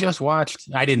know what I just watched?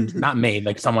 I didn't, not me,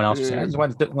 like someone else. Yeah. I just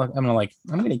watched it. I'm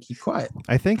gonna keep quiet.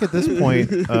 I think at this point,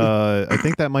 I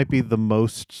think that might be the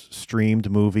most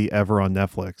streamed movie ever on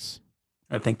Netflix.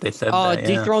 I think they said Oh, that.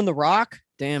 Yeah. Dethrone the Rock.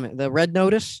 Damn it. The Red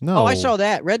Notice. No. Oh, I saw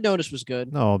that. Red Notice was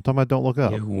good. No, I'm talking about Don't Look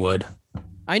Up. You would.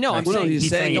 I know. I'm Well, saying. he's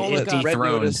saying saying that it's Red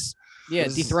dethroned. Notice Yeah,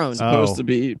 is Dethroned. supposed Oh. to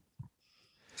be.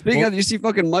 Speaking of, you see,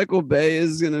 fucking Michael Bay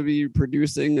is gonna be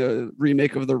producing a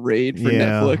remake of The Raid for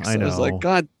Yeah, Netflix. I was know. like,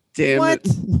 God damn What?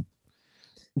 it!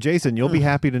 Jason, you'll be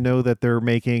happy to know that they're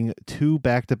making 2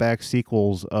 back-to-back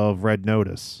sequels of Red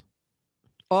Notice.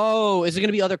 Oh, is it going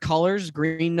to be other colors?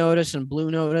 Green Notice and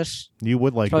Blue Notice? You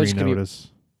would like Probably Green just gonna be-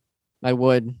 Notice. I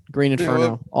would. Green Inferno.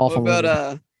 What Awful. about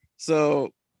movie. so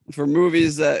for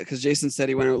movies that, because Jason said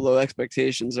he went with low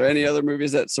expectations, are any other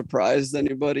movies that surprised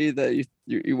anybody that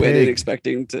you went in Pig.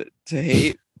 expecting to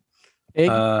hate? Pig?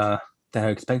 That I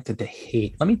expected to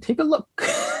hate. Let me take a look.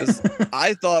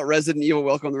 I thought Resident Evil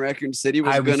Welcome to Raccoon City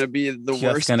was I was going to be the just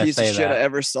worst gonna piece of say shit I that.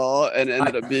 ever saw, and it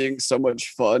ended up being so much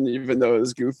fun, even though it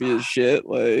was goofy as shit.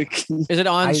 Like, Is it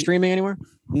on I- streaming anywhere?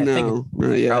 no,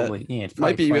 not yet. Probably, yeah, it's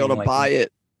Might be probably able to playing, buy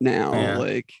it now, Yeah.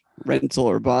 like rental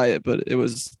or buy it, but it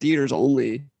was theaters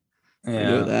only. I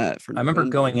know Yeah. that. For I remember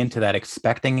November. going into that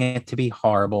expecting it to be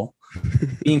horrible,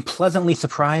 being pleasantly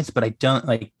surprised, but I don't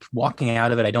like walking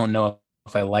out of it. I don't know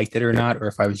if I liked it or not, or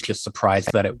if I was just surprised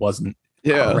that it wasn't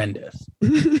Yeah. horrendous.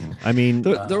 I mean,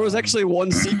 There was actually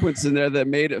one sequence in there that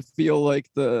made it feel like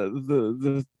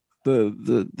the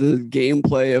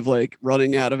gameplay of like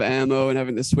running out of ammo and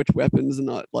having to switch weapons, and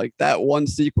not like that one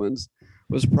sequence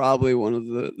was probably one of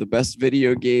the best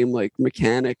video game like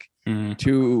mechanic Mm.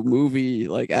 to movie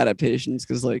like adaptations,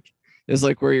 because like it's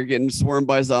like where you're getting swarmed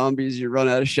by zombies, you run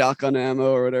out of shotgun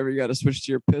ammo or whatever, you got to switch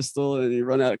to your pistol, and you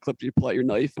run out of clip, you pull out your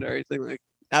knife and everything. Like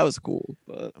that was cool.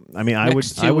 But I mean, I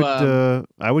Next would, to,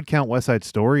 I would count West Side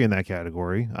Story in that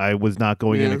category. I was not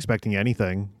going in Yeah. expecting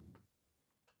anything.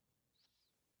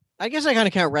 I guess I kind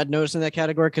of count Red Notice in that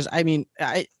category because I mean,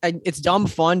 it's dumb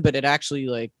fun, but it actually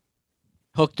like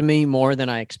hooked me more than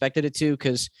I expected it to.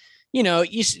 Because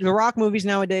you see the Rock movies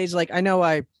nowadays, like I know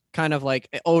I kind of like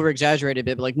over exaggerated a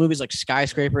bit, but like movies like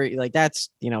Skyscraper, like that's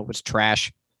was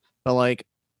trash. But like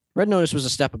Red Notice was a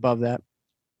step above that.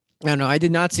 I don't know. I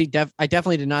did not see. I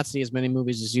definitely did not see as many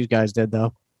movies as you guys did,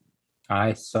 though.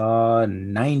 I saw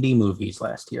 90 movies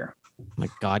last year. My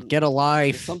God, get a it's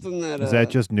life. something that Is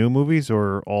that just new movies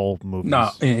or all movies?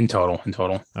 No, in total.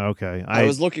 Okay. I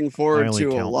was looking I forward only to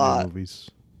a count new lot,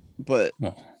 movies. but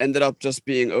Well, ended up just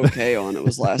being okay on it.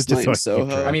 Was last Just night so in I keep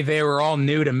Soho. track. I mean, they were all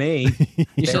new to me.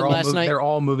 You said last night. They're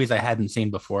all movies I hadn't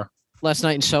seen before. Last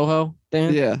night in Soho,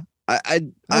 Dan. Yeah, I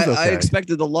That was I okay.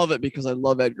 expected to love it because I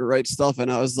love Edgar Wright stuff,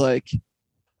 and I was like,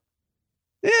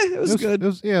 yeah, it was good. It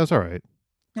was all right.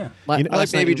 La- You know- I like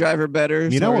last night Baby in- Driver better. You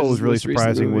as know far what as was his really most recent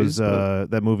surprising movies, was but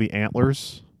that movie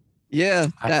Antlers. yeah,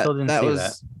 I still didn't see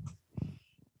was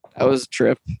that was a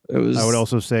trip. It was. I would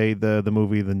also say the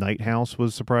movie The Night House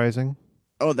was surprising.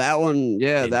 Oh, that one.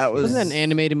 Yeah, that was. Wasn't that an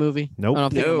animated movie? Nope. I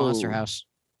don't think No. Monster House.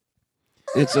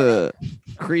 It's a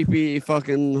creepy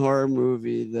fucking horror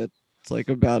movie that's like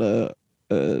about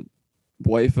a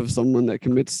wife of someone that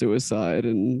commits suicide,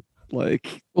 and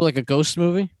like Well, like a ghost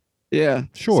movie. yeah,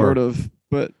 Sure. sort of,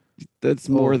 but that's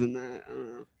more Oh. than that. I don't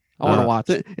know. I want to Uh,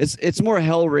 watch. It's more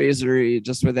Hellraiser-y,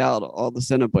 just without all the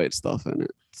Cenobite stuff in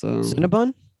it. So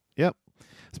Cinnabon?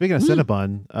 Speaking of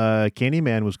Cinnabon,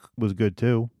 Candyman was good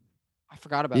too. I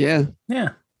forgot about. yeah, Yeah.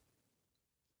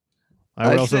 I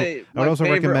would also my favorite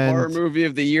recommend horror movie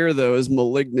of the year though is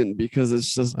 *Malignant* because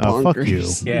it's just Oh, fuck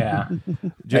bonkers. you. Yeah.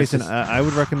 Jason. just- I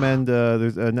would recommend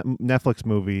there's a Netflix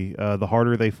movie, The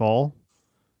Harder They Fall.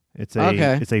 It's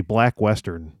a black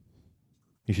western.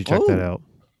 You should check that Oh. out.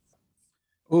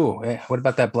 Ooh, what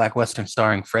about that Black Western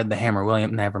starring Fred the Hammer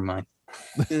Williams? Never mind.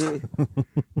 Black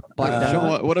Uh,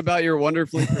 Dynamite. what about your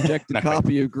wonderfully projected Nothing.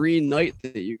 copy of Green Knight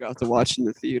that you got to watch in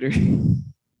the theater?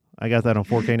 I got that on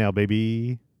 4K now,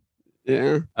 baby.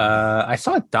 Yeah. I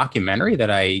saw a documentary that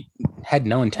I had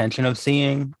no intention of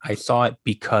seeing. I saw it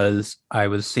because I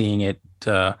was seeing it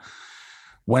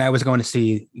when I was going to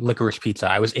see Licorice Pizza.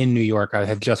 I was in New York. I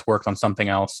had just worked on something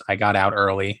else. I got out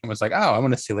early and was like, oh, I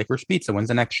want to see Licorice Pizza. When's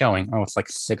the next showing? Oh, it's like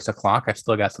 6 o'clock. I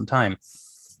still got some time.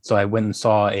 So I went and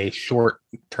saw a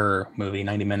shorter movie,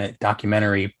 90-minute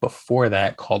documentary before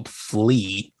that called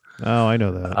Flea. Oh, I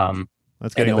know that.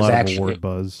 That's and getting it a was lot actually- of award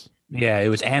buzz. Yeah, it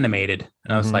was animated.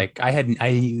 And I was Mhm. like,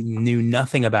 I knew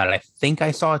nothing about it. I think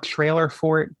I saw a trailer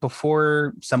for it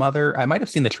before I might have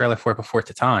seen the trailer for it before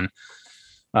Titan.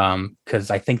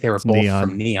 Because I think they were It's both Neon.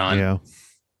 from Neon. Yeah.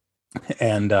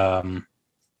 And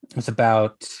it was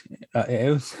about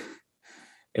it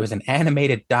was an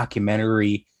animated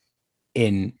documentary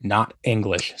in not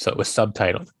English, so it was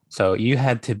subtitled. So you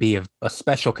had to be a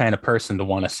special kind of person to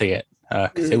want to see it.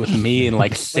 Because it was me and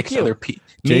like six you. other people.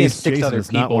 Me and six Jason other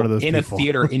is not one people of those in people. a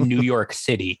theater in New York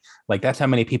City. Like that's how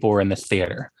many people were in this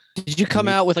theater. Did you come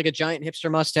out with like a giant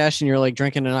hipster mustache and you're like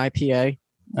drinking an IPA?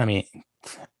 I mean,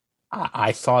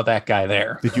 I saw that guy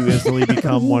there. Did you instantly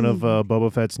become one of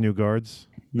Boba Fett's new guards?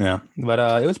 Yeah, but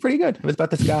it was pretty good. It was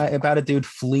about this guy, about a dude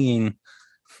fleeing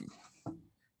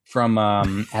from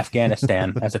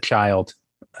Afghanistan as a child,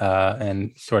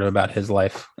 and sort of about his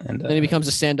life. And Then he becomes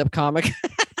a stand-up comic.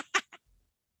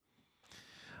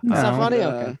 It's not no, funny.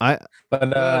 Uh, Okay.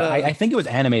 But I think it was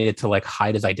animated to like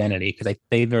hide his identity because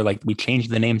they're like, we changed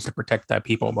the names to protect that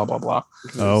people, blah blah blah.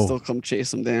 Oh. Still come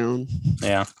chase him down.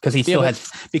 Yeah, because he still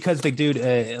because the dude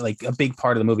like a big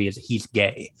part of the movie is he's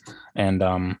gay,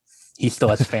 and he still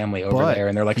has family over But there,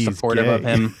 and they're like he's supportive of gay.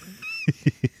 him.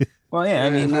 Well, yeah, I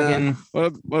mean, And,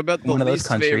 fucking, What about the one of those least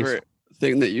countries. favorite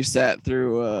thing that you sat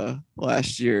through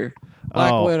last year?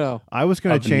 Black Oh, Widow. I was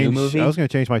going Of to the new change. movie? I was going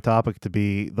to change my topic to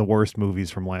be the worst movies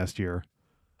from last year.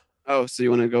 Oh, so you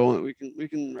want to go on? We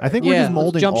can. I think we're Yeah, just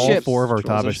molding jump all ship. 4 of our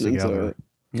topics Transition into together. it.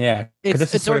 yeah, 'cause this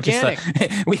is It's sort of just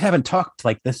organic. we haven't talked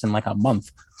like this in like a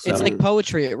month. So. It's like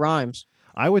poetry. It rhymes.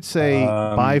 I would say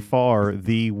by Um, far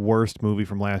the worst movie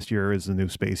from last year is the new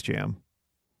Space Jam.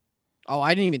 Oh,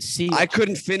 I didn't even see. I it.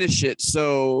 couldn't finish it,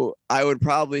 so I would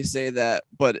probably say that.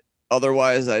 But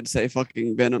otherwise, I'd say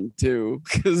fucking Venom 2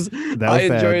 because That I was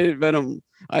bad. enjoy Venom.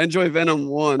 I enjoy Venom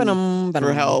 1 Venom, for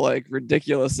Venom. how like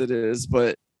ridiculous it is,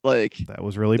 but like That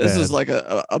was really this bad. is like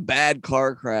a bad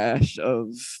car crash of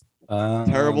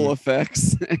terrible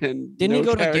effects and Didn't he no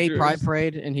go to a gay characters. pride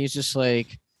parade and he's just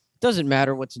like, doesn't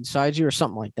matter what's inside you or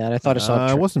something like that? I thought I saw.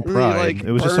 it wasn't And he, pride. like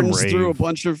It was just some burns through a rave.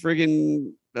 bunch of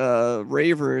friggin'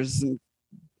 ravers and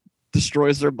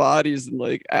destroys their bodies in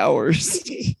like hours.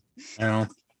 You know.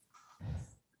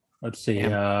 Let's see,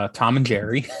 Tom and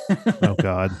Jerry. Oh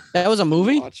God. That was a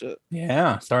movie. Watch it.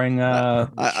 Yeah, starring I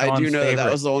do Sean's know that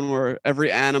favorite. was the one where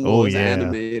every animal Oh, was yeah.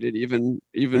 animated, even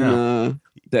Yeah.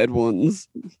 dead ones.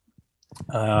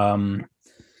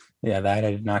 Yeah, that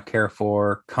I did not care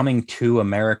for. Coming to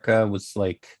America was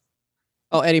like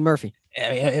Oh, Eddie Murphy.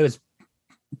 it was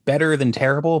better than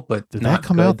terrible, but Did not that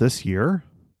come good. out this year?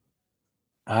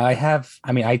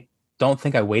 I don't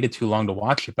think I waited too long to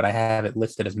watch it, but I have it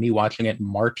listed as me watching it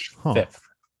March Huh. 5th.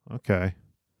 Okay.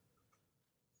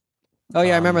 Oh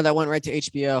yeah, I Um, remember that went right to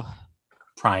HBO.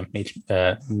 Prime,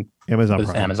 Amazon was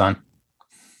Prime. Amazon.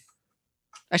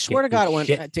 I swear to Get God, your it went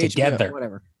shit to HBO. together.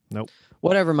 Whatever. Nope.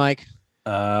 Whatever, Mike.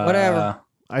 Whatever.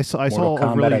 I saw Mortal a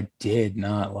Kombat really. I did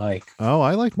not like. Oh,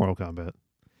 I like Mortal Kombat.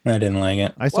 I didn't like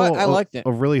it. I saw I liked it.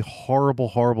 a really horrible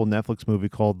Netflix movie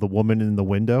called The Woman in the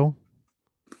Window,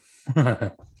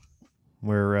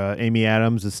 where Amy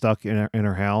Adams is stuck in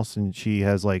her house and she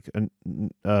has like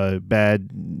a bad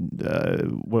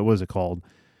what was it called,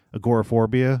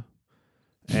 agoraphobia,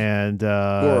 and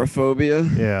Agoraphobia.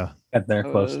 yeah, Got there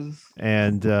close.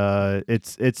 and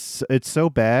it's so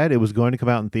bad it was going to come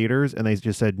out in theaters and they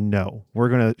just said no, we're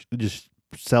gonna just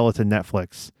sell it to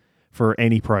Netflix for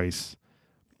any price,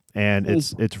 and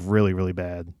it's really really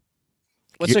bad.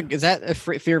 Is that a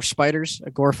fear of spiders?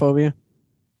 Agoraphobia?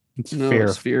 It's No, fear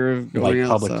it's of fear of like going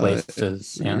public outside.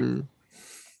 places. Yeah. Mm.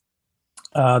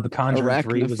 The Conjuring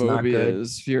 3 was not Arachnophobia good.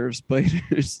 is fear of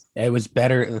spiders. It was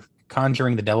better.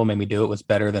 Conjuring the Devil Made Me Do It was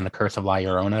better than The Curse of La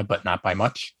Llorona, but not by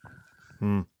much.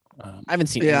 Hmm. I haven't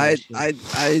seen. Yeah, any of that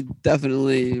shit. I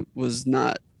definitely was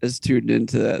not as tuned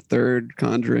into that third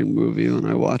Conjuring movie when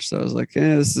I watched it. I was like,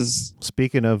 this is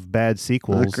Speaking of bad not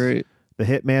sequels, great. The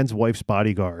Hitman's Wife's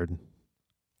Bodyguard.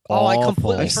 Oh, I Awful.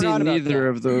 completely I've forgot seen about neither that.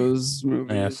 of those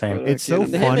movies. Yeah, same. but I It's so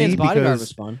can't The imagine- funny Hitman's Bodyguard because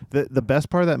was fun. the best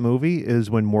part of that movie is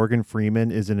when Morgan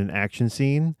Freeman is in an action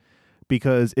scene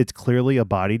because it's clearly a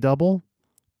body double,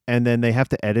 and then they have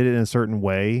to edit it in a certain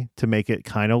way to make it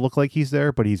kind of look like he's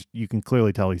there, but you can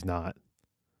clearly tell he's not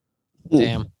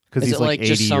Damn. because Is he's it like like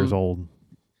just 80 years some- old.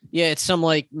 Yeah, it's some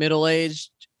like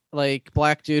middle-aged like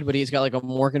black dude, but he's got like a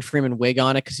Morgan Freeman wig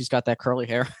on it because he's got that curly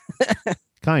hair.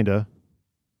 Kinda.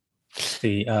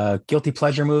 The guilty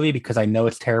pleasure movie, because I know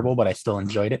it's terrible, but I still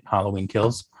enjoyed it. Halloween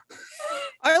Kills.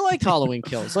 I liked Halloween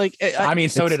Kills. Like, I mean,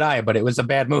 so it's- did I, but it was a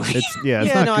bad movie. It's not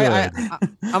yeah, no, good.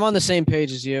 I'm on the same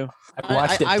page as you. I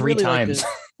watched it three really like times.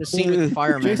 the scene with the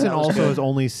fireman. Jason That was also good. has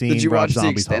only seen Did you Rob watch the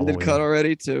Zombie's extended Halloween. cut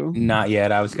already too? Not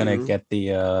yet. I was gonna Mhm. get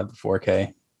the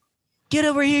 4K. Get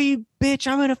over here, you bitch!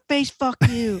 I'm gonna face fuck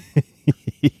you.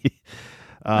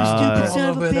 Uh, stupid son All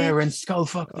of a over there bitch. and skull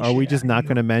fuck. the are we shit just out not of you.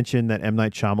 going to mention that M.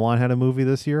 Night Shyamalan had a movie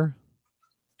this year?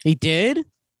 He did.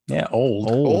 Yeah, old.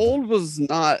 Old was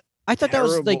not I thought that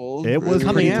was like. terrible. It was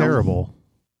Coming pretty out. terrible.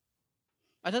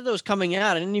 I thought that was coming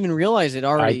out. I didn't even realize it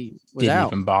already was Didn't out.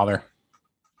 even bother.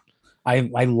 I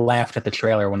laughed at the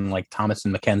trailer when like Thomas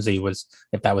and Mackenzie was,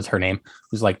 if that was her name,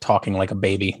 was like talking like a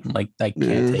baby. Like I can't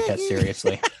Yeah. take that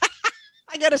seriously.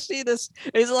 I gotta see this.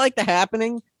 Is it like The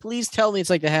Happening? Please tell me it's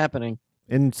like The Happening.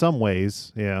 In some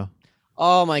ways, yeah.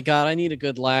 Oh my god, I need a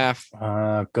good laugh.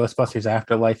 Ghostbusters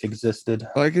Afterlife existed.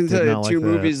 I can Did tell you not like two that.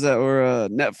 movies that were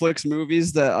Netflix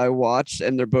movies that I watched,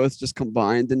 and they're both just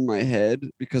combined in my head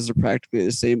because they're practically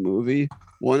the same movie.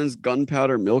 One is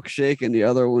Gunpowder Milkshake, and the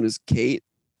other one is Kate.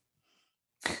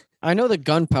 I know the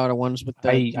gunpowder ones with the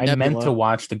I meant Nebula. to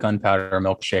watch the Gunpowder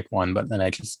Milkshake one, but then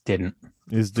I just didn't.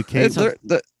 Is the It's-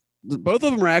 case both of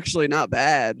them are actually not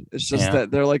bad. It's just Yeah. that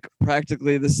they're like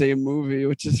practically the same movie,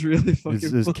 which is really fucking.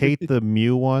 is funny. Kate the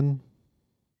Mew one?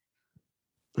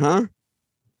 Huh?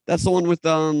 That's the one with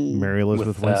Mary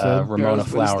Elizabeth with, Winstead? Ramona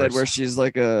Elizabeth Winstead, Flowers. where she's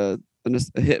like a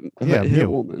hit Yeah, hit Mew.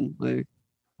 woman. Like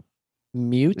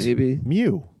Mute. maybe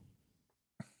Mew.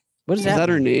 What is is that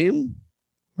her mean? name?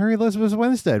 Mary Elizabeth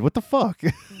Winstead. What the fuck?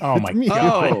 Oh It's my Mew.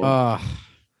 god!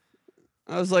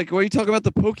 I was like, what are you talking about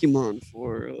the Pokemon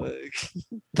for? Like,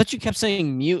 I thought you kept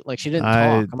saying mute like she didn't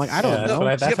I- talk. I'm like, I don't Yeah, know. that's what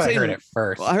I, She that's kept what I heard saying- at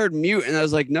first. well, I heard mute, and I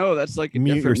was like, no, that's like a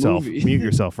Mute different yourself. movie. Mute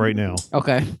yourself right now.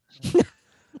 Okay.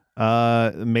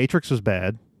 Matrix was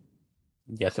bad.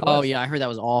 Yes, it Oh was. yeah, I heard that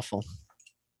was awful.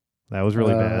 That was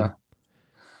really bad.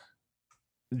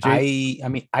 I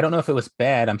mean, I don't know if it was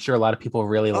bad. I'm sure a lot of people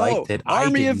really liked it. I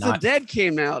Army did of not. the Dead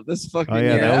came out. This fucking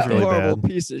yeah, that was really horrible bad.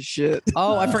 piece of shit.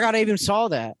 Oh, I forgot I even saw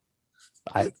that.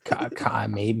 I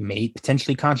made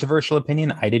potentially controversial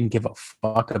opinion. I didn't give a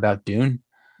fuck about Dune.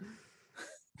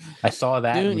 I saw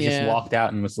that Dune, and just yeah. walked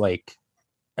out and was like,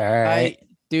 "All right."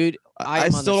 Dude, I am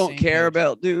on the still don't same care page.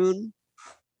 about Dune.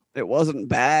 It wasn't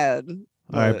bad.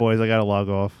 All right, but boys, I gotta log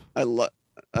off. I love.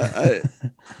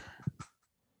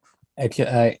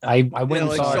 I I went yeah, and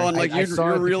like saw Sean, it. like I saw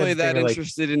you're it really because they that were like-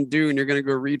 interested in Dune. You're gonna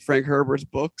go read Frank Herbert's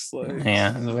books. Like,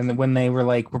 Yeah, when they were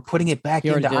like, "We're putting it back He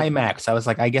into already did. IMAX," I was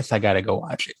like, "I guess I got to go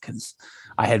watch it," because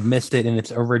I had missed it in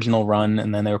its original run,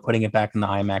 and then they were putting it back in the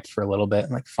IMAX for a little bit.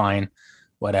 I'm like, fine,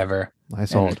 whatever. I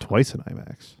saw And- it twice in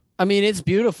IMAX. I mean, it's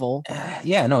beautiful.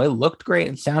 Yeah, no, it looked great.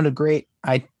 It sounded great.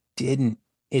 I didn't.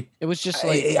 It was just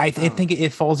like I think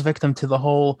it falls victim to the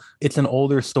whole. It's an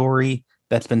older story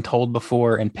that's been told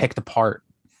before and picked apart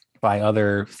by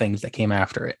other things that came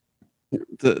after it.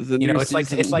 the You know, new it's like- it's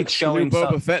season- like the showing new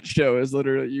Boba some- Fett show is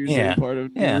literally usually Yeah, part of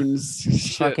yeah. Dune's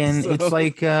shit. Fucking, so- it's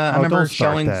like I Oh, remember don't start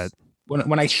showing that.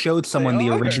 when I showed someone the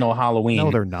are. original Halloween.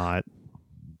 No, they're not.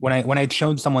 when I'd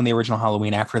shown someone the original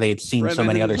Halloween after they had seen Red so Man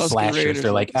many and other the Tusken slashers, Raiders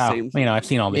they're are like, the "Oh, same you know, I've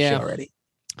seen all this Yeah. shit already."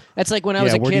 that's like when I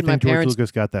was Yeah, a where do you kid. My think George parents,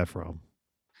 Lucas got that from?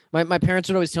 my parents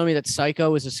would always tell me that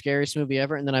Psycho was the scariest movie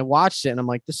ever, and then I watched it, and I'm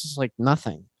like, this is like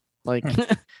nothing. Like,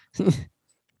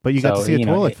 But you got to So, see a you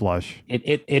know, toilet flush.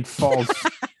 It falls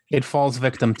it falls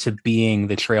victim to being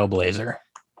the trailblazer.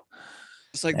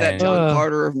 It's like that And- John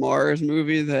Carter of Mars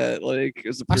movie that like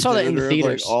is a I saw that in the progenitor of,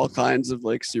 theaters. like all kinds of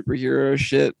like superhero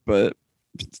shit, but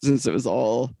since it was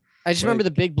all I just Like, remember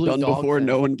the big blue done dog. before, thing.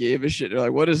 no one gave a shit. They're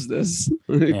like, what is this?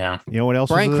 Like, Yeah, You know what else?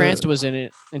 Bryan was Cranston was in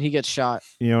it, and he gets shot.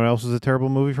 You know what else was a terrible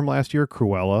movie from last year?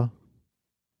 Cruella.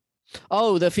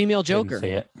 Oh, the female didn't Joker. see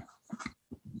it.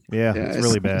 Yeah, yeah, it's I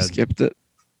really s- bad. Skipped it.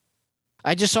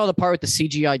 I just saw the part with the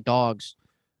CGI dogs.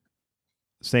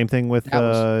 Same thing with That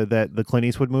was- the Clint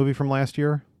Eastwood movie from last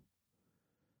year.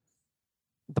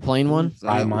 The plain one.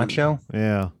 By Macho.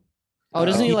 Yeah. Oh,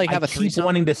 doesn't he like have I a keep threesome?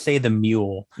 wanting to say the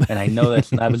mule, and I know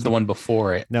that was the one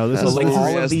before it. No, this So is like this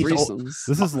all is, of these old- threesomes.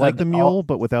 this is like like the all- mule,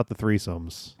 but without the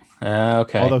threesomes.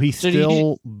 Okay. Although he So do you-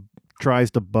 still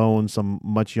tries to bone some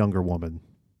much younger woman.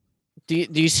 Do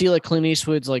you see like Clint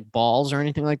Eastwood's like balls or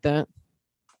anything like that?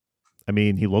 I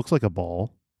mean, he looks like a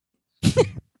ball.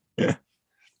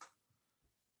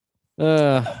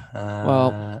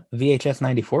 VHS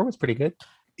 94 was pretty good.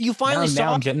 You finally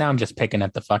now, saw. now I'm just picking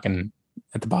at the bottom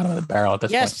of the barrel at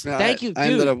this Yes, point. thank you, I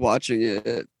ended dude. up watching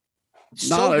it.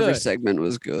 So Not every good. segment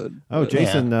was good. Oh, but-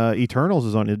 Jason, Eternals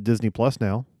is on Disney Plus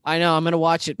now, I know. I'm gonna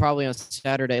watch it probably on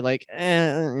Saturday. Like,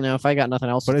 if I got nothing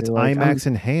else but to it's do, like, IMAX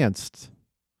enhanced.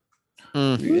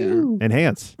 Mm. Yeah,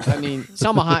 Enhanced, I mean,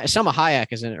 Selma Hayek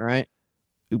is in it, right?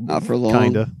 not for long.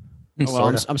 kinda. Oh, well,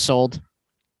 Sorta. I'm sold.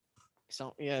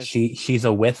 So yeah, She's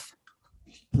a with.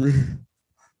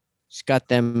 she's got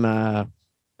them. I'm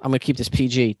gonna keep this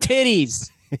PG. Titties.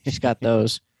 She's got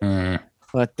those. Mm.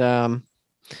 But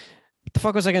what the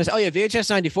fuck was I gonna say? Oh yeah, VHS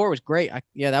 94 was great.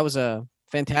 That was a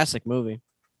fantastic movie.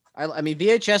 I mean,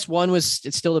 VHS 1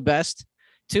 it's still the best.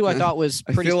 2 I Yeah. thought was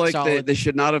I pretty feel like solid. they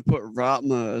should not have put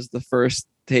Ratma as the first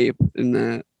tape in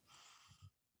that.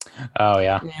 Oh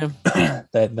yeah, Yeah,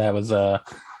 that was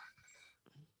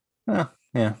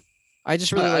yeah. I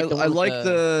just really I like the I one with like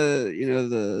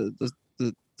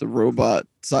the robot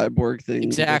cyborg thing. with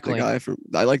Exactly. The guy from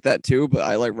I like that too, but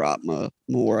I like Ratma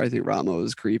more. I think Ratma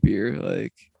was creepier.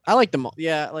 Like I like them all.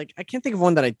 Yeah, like I can't think of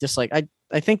one that I dislike.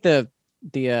 I think the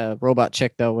robot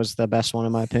chick though was the best one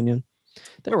in my opinion.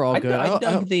 They were all good. I I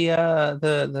dug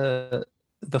the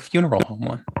funeral home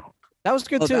one. that was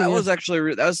good oh, too. that yeah. was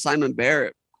actually that was Simon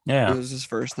Barrett. It Yeah. was his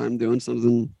first time doing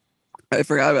something. I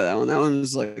forgot about that one. That one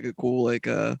was like a cool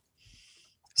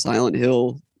Silent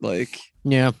Hill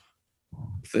Yeah.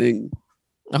 thing.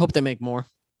 I hope they make more.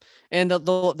 And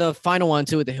the final one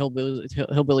too with the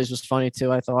hillbillies was funny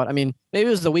too. I thought. I mean, maybe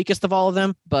it was the weakest of all of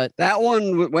them, but That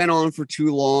one went on for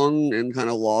too long and kind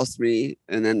of lost me.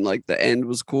 And then the end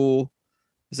was cool.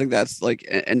 I think that's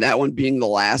and that one being the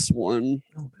last one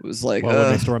was like, Well,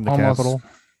 when they stormed the almost. Capitol.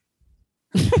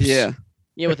 yeah.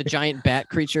 yeah, with a giant bat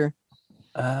creature.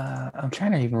 I'm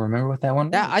trying to even remember what that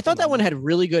one. I thought that one had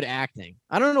really good acting.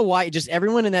 I don't know why. Just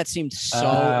everyone in that seemed so.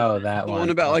 Oh, that The one. one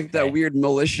about that Okay. weird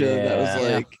militia that was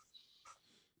Yeah.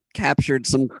 captured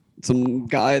some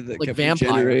guy that Like kept vampire.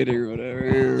 regenerating or whatever.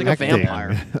 Yeah. Like a Acting.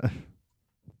 vampire.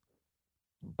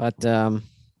 But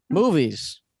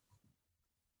movies.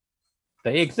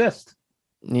 They exist.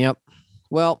 Yep.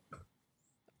 Well,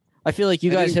 I feel like you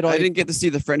guys hit all. I didn't get to see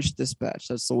the French Dispatch.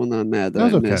 That's the one that I'm mad that That I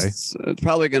was okay. missed. So it's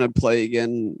probably gonna play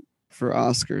again for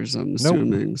Oscars. I'm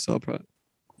assuming. So I'll probably.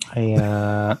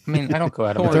 I mean, I don't go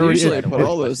out of It's my way already- to usually try to put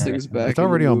all watch those that. things back. It's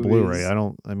already in on the Blu-ray.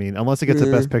 movies. I mean, unless it gets a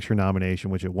Yeah. Best Picture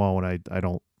nomination, which it won't. I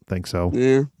don't think so.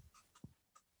 Yeah.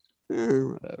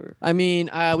 Whatever. I mean,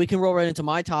 we can roll right into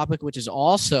my topic, which is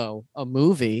also a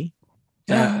movie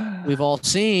that we've all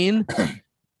seen.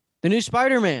 The new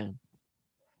Spider-Man.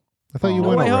 I thought you No No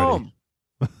went Way already.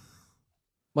 Home.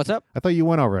 What's up? I thought you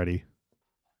went already.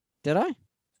 Did I?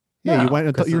 Yeah, No, you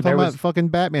went. 'cause You were there talking was- about fucking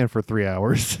Batman for 3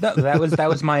 hours. That was my That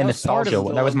was part of nostalgia the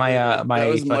one. That was my that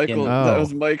was fucking. Michael. Oh. That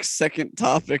was Mike's second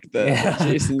topic that Yeah.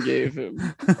 Jason gave him.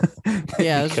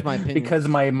 Yeah, this is my opinion. Because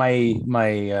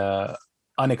my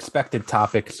unexpected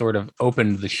topic sort of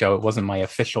opened the show. It wasn't my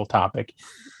official topic,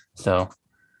 so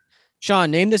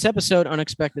Sean, name this episode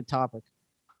unexpected topic.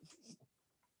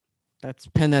 Let's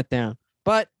pen that down.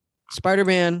 But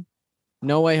Spider-Man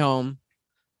No Way Home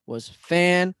was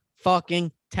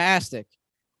fan-fucking-tastic.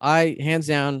 Hands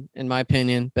down, in my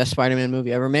opinion, best Spider-Man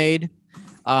movie ever made.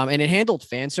 And it handled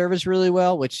fan service really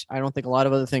well, which I don't think a lot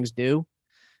of other things do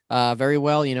very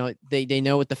well. You know, they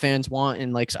know what the fans want.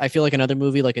 And I feel like another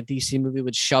movie, like a DC movie,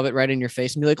 would shove it right in your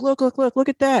face and be like, look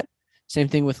at that. Same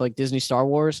thing with Disney Star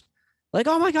Wars. Like,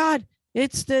 oh my God,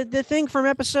 it's the thing from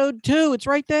episode 2. It's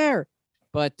right there.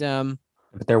 But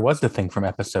but there was the thing from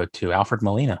episode 2, Alfred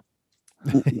Molina.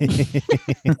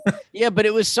 yeah, but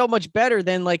it was so much better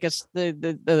than a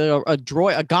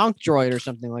droid, a gonk droid or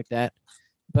something like that.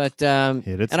 But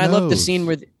Hit its and I love the nose. scene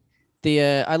where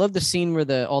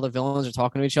all the villains are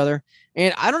talking to each other.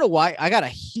 And I don't know why I got a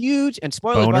huge, and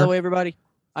spoilers by Boner? the way, everybody,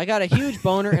 I got a huge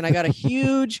boner and I got a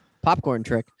huge popcorn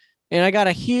trick and I got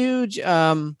a huge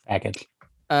Package.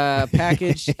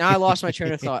 package. Now I lost my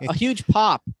train of thought. A huge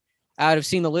pop out of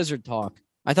seeing the lizard talk.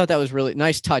 I thought that was really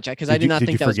nice touch because I did not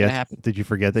think that was going to happen. Did you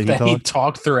forget that he That he talked?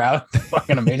 talked throughout the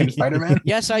fucking Amazing Spider-Man.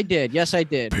 Yes, I did.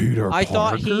 Peter I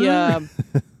thought he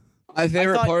My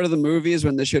favorite thought- part of the movie is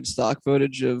when they showed stock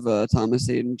footage of Thomas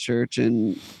Hayden Church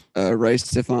and Rice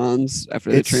Stephens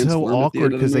after they It's transform so at the awkward end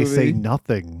of the because they say movie.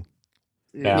 nothing.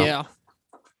 Yeah.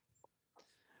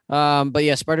 But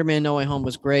yeah, Spider-Man: No Way Home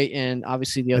was great, and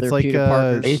obviously the It's other like, Peter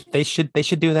Parkers. They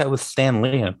should do that with Stan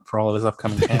Lee for all of his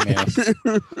upcoming cameos.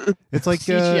 It's like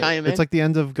CGI him in. it's like the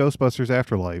end of Ghostbusters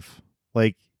Afterlife.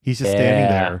 Like he's just standing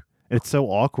Yeah. there. It's so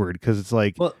awkward because it's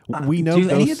like Well, we know do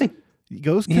any of ghosts, the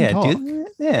ghosts can talk.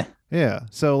 yeah. Yeah.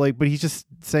 So like, but he's just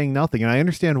saying nothing, and I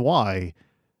understand why,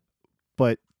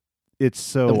 but it's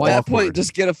so The At white- that awkward. point,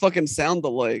 just get a fucking sound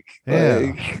alike. Yeah.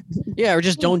 Like, Yeah, or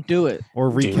just don't do it. or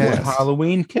Dude, recast.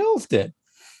 Halloween Kills did.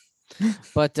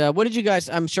 But what did you guys?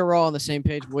 I'm sure we're all on the same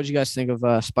page. What did you guys think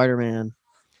of Spider-Man?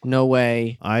 No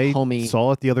Way. I Homie.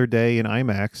 saw it the other day in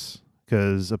IMAX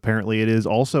because apparently it is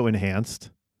also enhanced,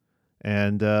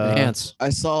 and Enhance. I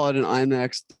saw it in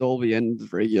IMAX, Dolby, and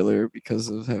regular because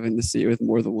of having to see it with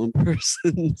more than one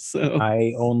person. So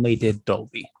I only did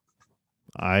Dolby.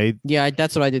 I Yeah,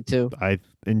 that's what I did too.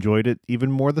 enjoyed it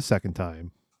even more the second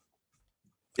time.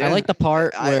 I like the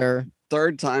part I- where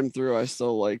third time through, I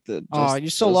still liked it. Oh, you're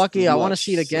so just lucky. as I wanna much.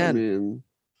 see it again. I mean,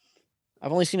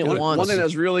 I've only seen it one once. thing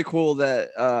that's really cool that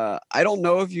I don't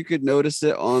know if you could notice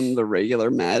it on the regular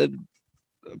matted,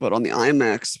 but on the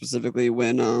IMAX specifically,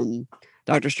 when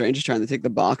Doctor Strange is trying to take the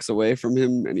box away from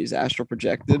him and he's astral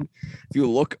projected, if you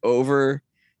look over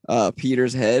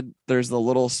Peter's head, there's the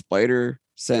little spider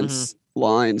sense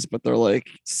lines, but they're like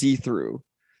see-through.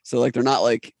 So like they're not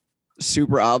like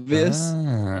super obvious,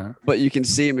 Ah. but you can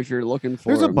see them if you're looking for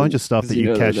There's a them, bunch of stuff 'cause that you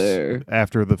know they're catch there.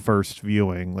 after the first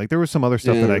viewing. Like there was some other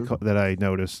stuff Yeah. that I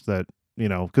noticed that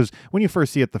because when you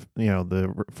first see it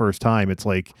the first time, it's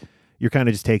like you're kind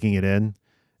of just taking it in,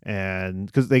 and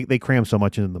because they cram so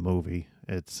much into the movie,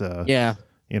 it's yeah.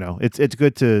 it's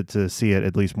good to see it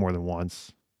at least more than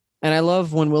once. And I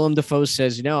love when Willem Dafoe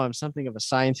says, I'm something of a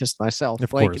scientist myself.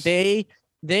 Of like course. they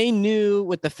knew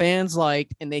what the fans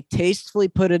liked and they tastefully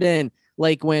put it in.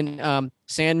 Like when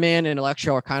Sandman and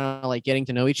Electro are kind of like getting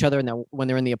to know each other and when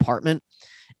they're in the apartment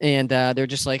and they're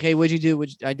just like, hey, what'd you do?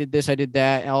 I did this, I did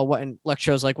that. Oh, what? And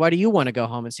Electro's like, why do you want to go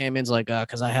home? And Sandman's like,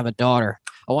 because I have a daughter.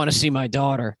 I want to see my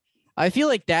daughter. I feel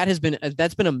like that's been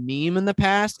a meme in the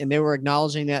past and they were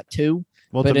acknowledging that too.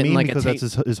 Well, But it's a in, meme like, a because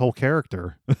that's his whole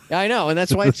character. I know. And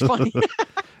that's why it's funny.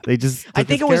 They just took I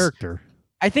think his it was- character.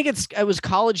 I think it was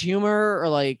College Humor or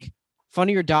like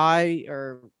Funny or Die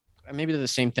or maybe they're the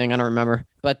same thing. I don't remember.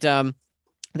 But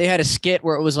they had a skit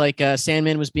where it was like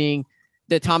Sandman was being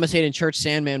the Thomas Hayden Church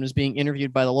Sandman was being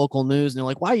interviewed by the local news and they're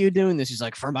like, why are you doing this? He's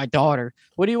like, for my daughter.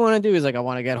 What do you want to do? He's like, I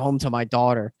want to get home to my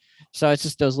daughter. So it's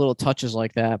just those little touches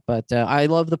like that. But I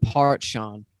love the part,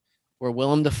 Sean, where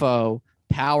Willem Dafoe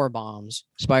power bombs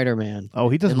Spider-Man. Oh,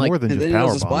 he does and, like- more than And just then he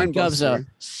power does a bomb. spine Gives a buster.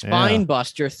 spine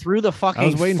buster through the fucking I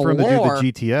was waiting for him to do floor.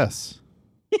 the GTS.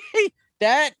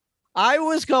 That I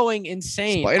was going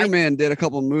insane. Spider-Man did a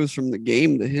couple moves from the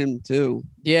game to him too.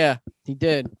 Yeah, he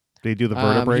did. They do the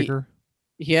Um, vertebreaker.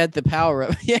 He had the power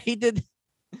up. Yeah, he did.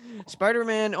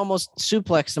 Spider-Man almost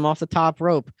suplexed him off the top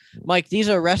rope. Mike, these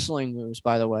are wrestling moves,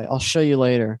 by the way. I'll show you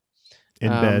later.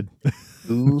 in um, bed.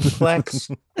 Flex.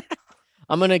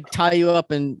 I'm gonna tie you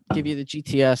up and give you the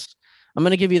GTS. I'm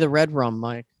gonna give you the red rum,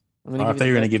 Mike. I'm I gonna thought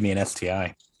you were going to the give me an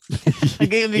STI. I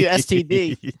gave you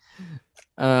STD.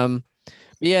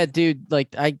 Yeah, dude.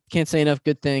 Like I can't say enough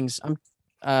good things.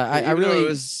 I Even though really it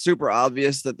was super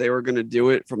obvious that they were going to do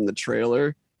it from the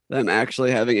trailer. Them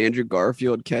actually having Andrew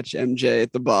Garfield catch MJ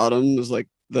at the bottom was like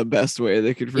the best way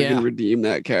they could freaking Yeah. redeem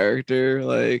that character.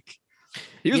 Like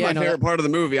he was Yeah, my no, favorite part of the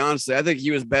movie. Honestly, I think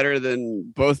he was better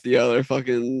than both the other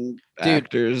fucking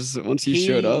actors once he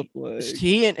showed up. Like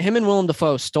him and Willem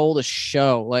Dafoe stole the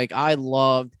show. Like I'm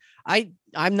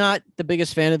not the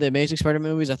biggest fan of the Amazing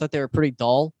Spider-Man movies. I thought they were pretty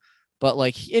dull, but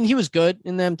like, and he was good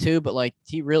in them too. But like,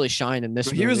 he really shined in this.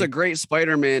 he was a great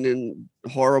Spider-Man in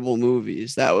horrible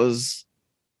movies. That was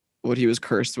what he was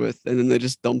cursed with, and then they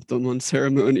just dumped him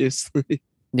unceremoniously.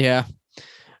 yeah,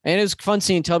 and it was fun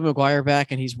seeing Tobey Maguire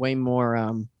back, and he's way more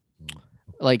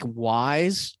like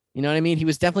wise. You know what I mean? He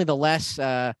was definitely the less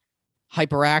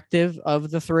hyperactive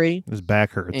of the three, His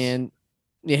back hurts. and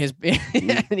yeah,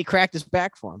 and he cracked his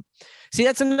back for him. See,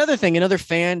 that's another thing, another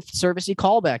fan servicey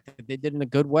callback that they did in a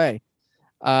good way.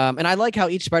 And I like how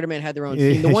each Spider-Man had their own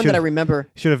Yeah, theme. The one that I should've- remember,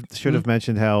 should have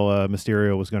mentioned how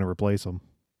Mysterio was going to replace him.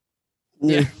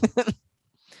 yeah,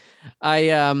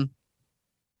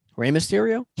 Rey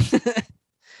Mysterio.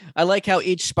 I like how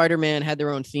each Spider-Man had their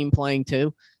own theme playing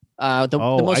too. The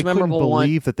most I memorable couldn't one,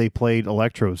 believe that they played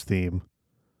Electro's theme.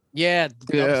 yeah,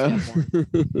 the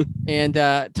dubstep one.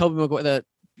 And Tobey Maguire,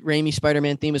 Raimi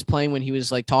Spider-Man theme was playing when he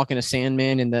was like talking to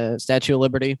Sandman in the Statue of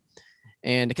Liberty.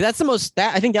 And because that's the most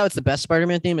that I think that was the best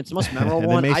Spider-Man theme. It's the most memorable and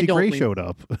one. then Macy I don't Gray re- showed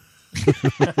up.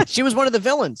 She was one of the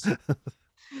villains.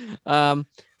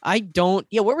 I don't.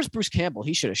 Yeah, where was Bruce Campbell?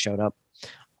 He should have showed up.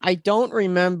 I don't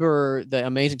remember the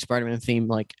Amazing Spider-Man theme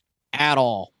like at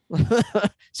all.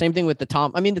 Same thing with the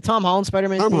Tom Holland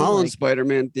Spider-Man. Tom theme, Holland like,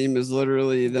 Spider-Man theme is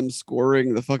literally them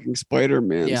scoring the fucking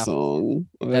Spider-Man Yeah, song.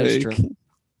 that is Like, true.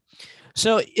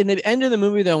 So in the end of the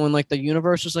movie, though, when like the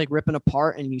universe was like ripping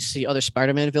apart and you see other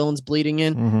Spider-Man villains bleeding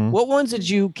in, Mhm. what ones did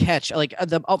you catch? Like most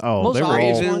they were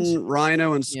obvious all- ones. Raven,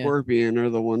 Rhino, and Yeah. Scorpion are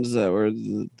the ones that were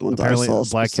the ones Apparently, I saw.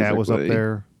 Black Cat was up specifically.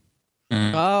 there.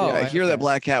 Mm. Oh, Yeah, I hear that okay.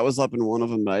 Black Cat was up in one of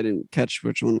them, but I didn't catch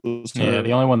which one was. Yeah, her.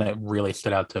 the only one that really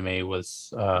stood out to me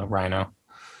was Rhino.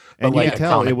 But And you like could a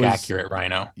tell it comic was accurate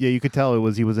Rhino. Yeah, you could tell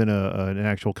he was in an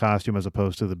actual costume as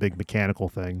opposed to the big mechanical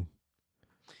thing.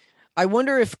 I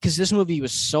wonder if because this movie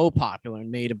was so popular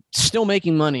and still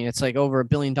making money, it's like over $1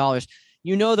 billion.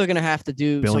 You know they're gonna have to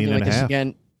do Billion something and like a this half.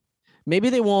 again. Maybe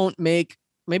they won't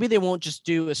just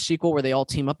do a sequel where they all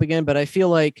team up again. But I feel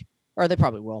like, or they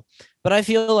probably will. But I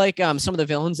feel like some of the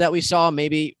villains that we saw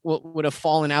maybe would have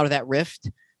fallen out of that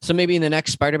rift. So maybe in the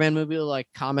next Spider-Man movie, like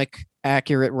comic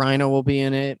accurate Rhino will be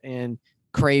in it and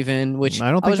Craven, which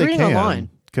I don't think was they reading can online.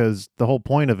 because the whole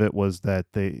point of it was that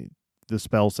the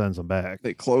spell sends them back.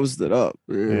 They closed it up.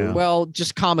 Yeah. Well,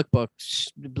 just comic books,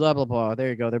 blah blah blah. There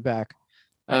you go. They're back.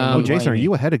 Oh, Jason, are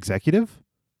you a head executive?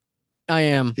 I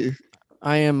am.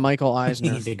 I am Michael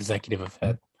Eisner. He's the executive of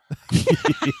Head.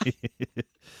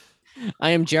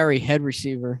 I am Jerry, head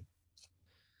receiver.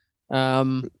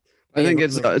 I think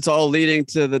it's all leading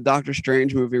to the Doctor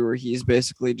Strange movie where he's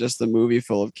basically just a movie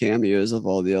full of cameos of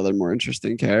all the other more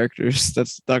interesting characters.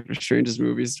 That's Doctor Strange's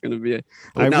movie is going to be.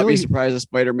 I would not be surprised if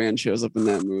Spider-Man shows up in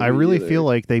that movie. I really either. feel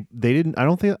like they didn't. I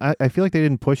don't think. I feel like they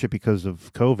didn't push it because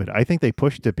of COVID. I think they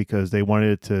pushed it because they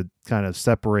wanted it to kind of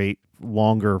separate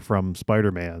longer from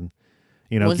Spider-Man.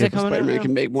 You know, When's it coming out Spider-Man now?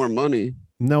 can make more money.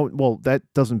 No, well, that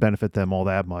doesn't benefit them all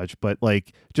that much, but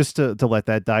like just to let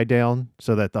that die down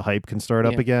so that the hype can start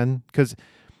up Yeah. again. Because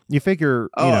you figure,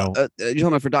 Oh, you know, you're talking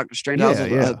about for Doctor Strange? Yeah, I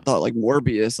yeah. thought like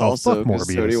Morbius Oh, also. fuck 'Cause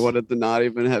Sony Morbius. wanted to not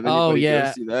even have Oh, anybody yeah.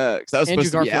 go see that because that was Andrew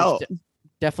supposed to be out. Garfield's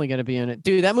definitely going to be in it,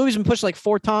 dude. That movie's been pushed like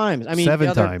 4 times. I mean, 7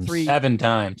 the other times. 3. 7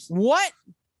 times. What?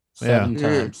 7 Yeah.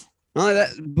 times. Not only that,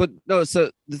 but no.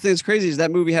 So the thing that's crazy is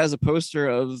that movie has a poster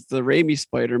of the Raimi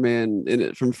Spider-Man in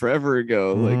it from forever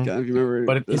ago. Mhm. Like, if you remember,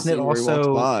 But the isn't it scene where he walks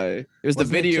also- by. It was the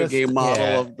wasn't it video just- game model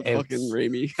yeah, of the it's fucking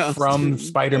Raimi From costume.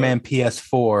 Spider-Man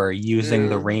PS4 using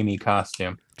the Yeah. Raimi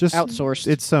costume. just Outsourced.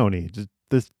 it's Sony.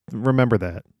 Just remember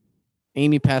that.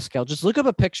 Amy Pascal. Just look up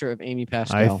a picture of Amy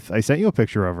Pascal. I sent you a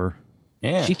picture of her.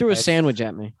 Yeah. She threw a sandwich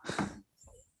at me.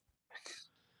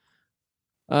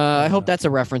 I hope that's a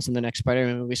reference in the next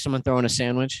Spider-Man movie. Someone throwing a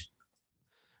sandwich.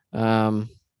 That'd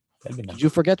be nice. Did you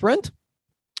forget Rent?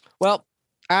 Well,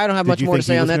 I don't have Did much you more to think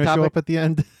say he on was that gonna show topic. up at the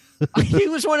end? He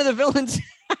was one of the villains.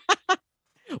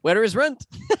 Where is Rent?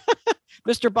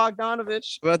 Mr.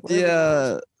 Bogdanovich. But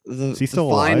Is he still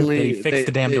alive? finally Did he fix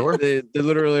the damn door? They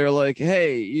literally are like,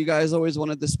 "Hey, you guys always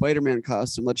wanted the Spider-Man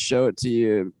costume. Let's show it to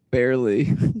you."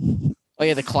 Barely. Oh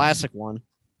yeah, the classic one.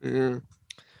 Yeah.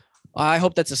 I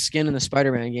hope that's a skin in the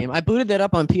Spider-Man game. I booted that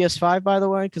up on PS5, by the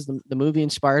way, because the movie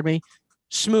inspired me.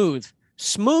 Smooth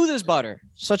as butter.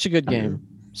 Such a good game.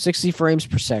 60 frames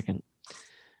per second.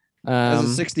 Has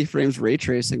a 60 frames ray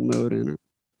tracing mode in it.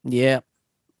 Yeah.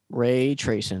 Ray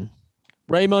tracing.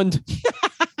 Raymond.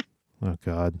 Oh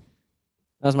God.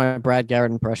 That was my Brad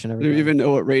Garrett impression. Do you Everybody. even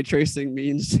know what ray tracing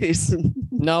means, Jason?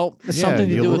 No, it's Yeah, something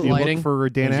to you do look, with you look lighting. for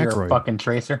Dan Is your Aykroyd. fucking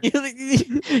tracer?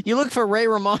 You look for Ray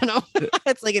Romano.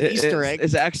 It's like an Easter egg.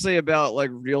 It's actually about like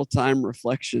real time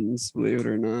reflections, believe it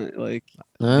or not. Like,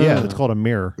 Yeah, Oh, it's called a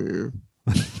mirror. yeah.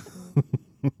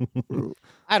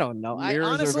 I don't know. I Mirrors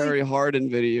honestly, are very hard in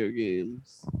video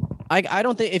games. I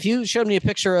don't think if you showed me a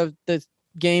picture of the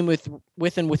game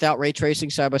with and without ray tracing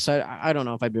side by side, I don't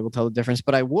know if I'd be able to tell the difference,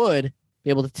 but I would be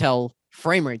able to tell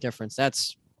frame rate difference.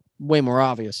 That's way more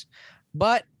obvious.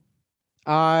 But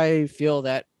I feel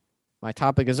that my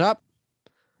topic is up.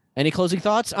 Any closing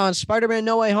thoughts on Spider-Man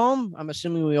No Way Home? I'm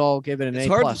assuming we all give it an It's A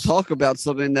hard plus. to talk about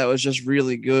something that was just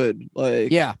really good.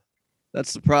 Like, Yeah,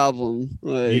 that's the problem.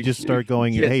 Like, You just start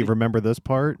going, Yeah. hey, remember this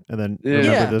part, and then Yeah.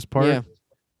 remember Yeah, this part. yeah.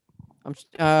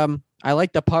 I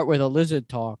like the part where the lizard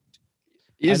talked.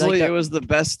 easily that- it was the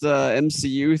best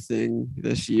MCU thing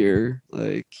this year.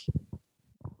 Like,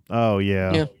 Oh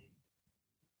yeah. Yeah.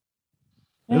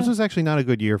 This was actually not a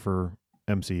good year for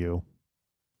MCU.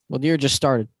 Well, the year just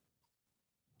started.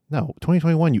 No,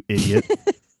 2021, you idiot.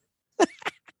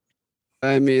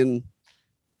 I mean,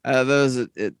 Those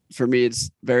it for me, it's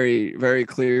very very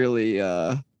clearly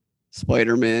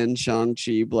Spider-Man,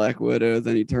 Shang-Chi, Black Widow,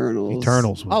 then Eternals.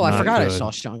 Eternals. Was Oh, I not forgot I good.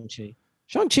 saw Shang-Chi.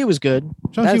 Shang-Chi was good.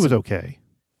 Shang-Chi That's- was okay.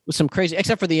 Was some crazy,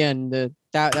 except for the end.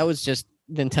 That was just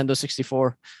Nintendo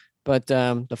 64, but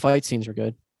the fight scenes were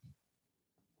good.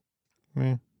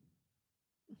 Yeah.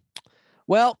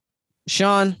 Well,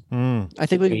 Sean, Mm. I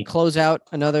think we can close out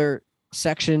another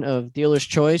section of Dealer's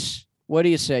Choice. What do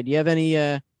you say? Do you have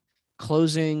any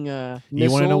closing You want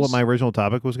to know what missiles? my original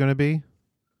topic was going to be?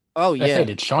 Oh I say, yeah.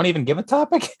 did Sean even give a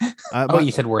topic? Uh, Oh, my-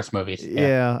 you said worst movies.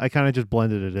 yeah, I kind of just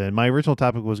blended it in. My original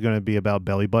topic was going to be about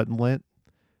belly button lint.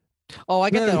 Oh, I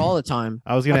get that all the time.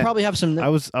 I was I gonna. probably have some. I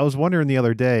was wondering the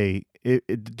other day.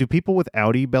 Do people with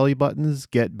Audi belly buttons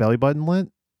get belly button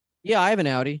lint? Yeah, I have an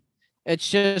Audi. It's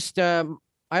just I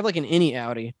have like an innie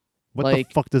Audi. What Like-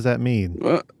 the fuck does that mean?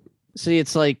 What? See,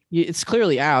 it's like it's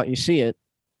clearly out. You see it,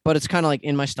 but it's kind of like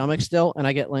in my stomach still, and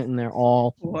I get lint in there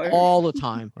all the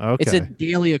time. Okay. It's a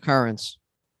daily occurrence.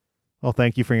 Well,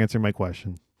 thank you for answering my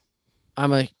question.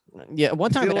 One I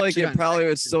time feel like actually it got probably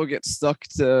would still get stuck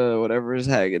to whatever is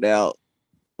hanging out.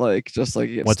 Like just like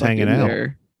it gets What's stuck hanging in out?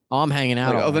 there. Oh, I'm hanging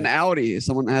out. Like, all of an right. Audi.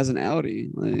 Someone that has an Audi.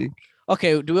 Like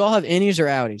Okay, do we all have innies or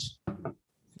Audis?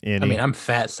 I mean, I'm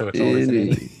fat, so it's always an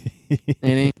Any-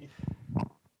 idiot. Innie.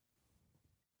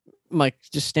 Mike,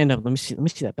 just stand up. Let me see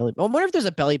that belly. I wonder if there's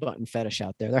a belly button fetish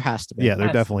out there. There has to be. yeah, there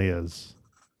Yes. definitely is.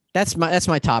 That's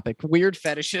my topic. Weird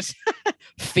fetishes.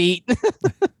 Feet.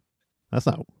 That's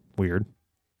not weird.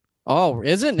 Oh,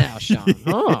 is it now, Sean?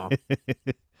 Oh.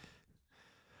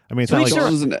 I mean, it's So not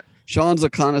we like Sean's a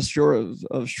connoisseur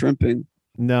of shrimping.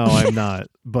 no, I'm not.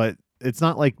 But it's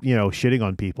not like shitting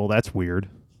on people. That's weird.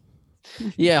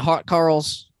 Yeah, hot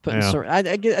Carl's putting. Yeah. I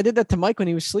did that to Mike when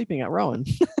he was sleeping at Rowan.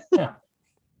 Yeah.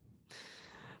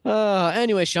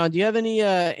 Anyway, Sean, do you have any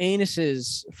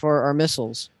anuses for our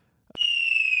missiles?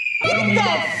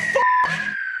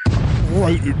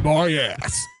 Right in my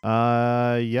ass.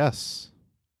 Yes,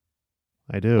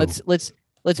 I do. Let's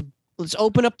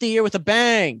open up the year with a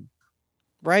bang,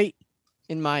 right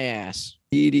in my ass.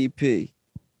 EDP.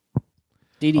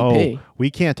 DDP. Oh, we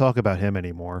can't talk about him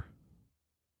anymore.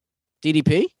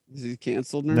 DDP. Is he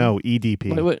canceled now? No,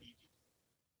 EDP. What?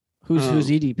 Who's Oh.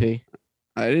 EDP?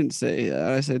 I didn't say that.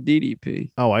 I said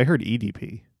DDP. Oh, I heard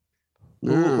EDP.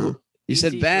 No. You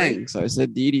said EC3. bang, so I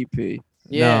said DDP.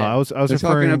 Yeah. No, I was They're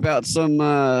referring talking about some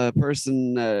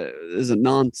person is a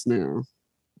nonce now.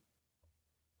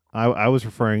 I was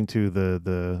referring to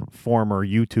the former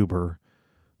YouTuber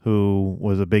who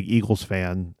was a big Eagles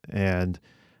fan, and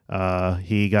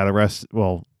he got arrested.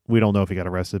 Well, we don't know if he got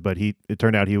arrested, but it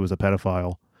turned out he was a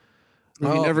pedophile. He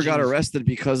Oh, never got geez. arrested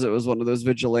because it was one of those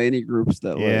vigilante groups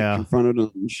that Yeah. like confronted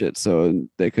him and shit, so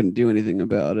they couldn't do anything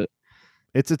about it.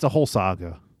 It's a whole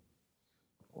saga.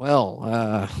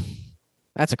 Well,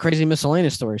 that's a crazy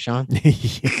miscellaneous story, Sean.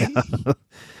 Yeah.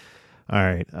 All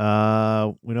right.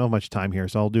 We don't have much time here,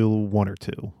 so I'll do one or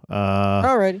two.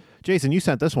 All right. Jason, you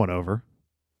sent this one over.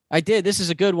 I did. This is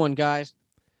a good one, guys.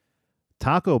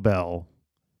 Taco Bell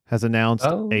has announced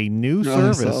Oh. a new I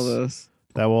saw service this.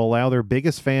 that will allow their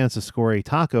biggest fans to score a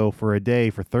taco for a day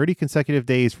for 30 consecutive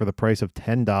days for the price of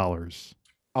 $10.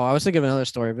 Oh, I was thinking of another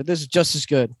story, but this is just as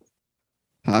good.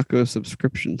 Taco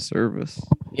subscription service.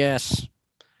 Yes.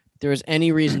 If there is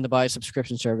any reason to buy a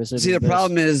subscription service. it See, is the this.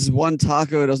 problem is one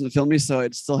taco doesn't fill me, so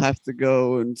I'd still have to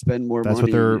go and spend more That's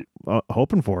money. what they're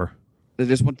hoping for. They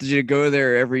just wanted you to go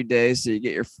there every day, so you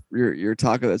get your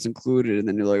taco that's included, and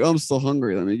then you're like, "Oh, I'm still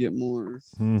hungry. Let me get more."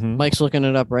 Mhm. Mike's looking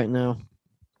it up right now.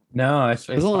 No, it's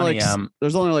There's only funny. like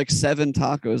there's only like 7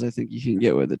 tacos I think you can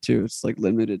get with it too. It's like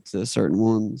limited to certain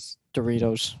ones.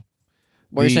 Doritos.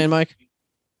 What are you The- saying, Mike?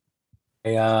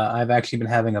 I've actually been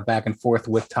having a back and forth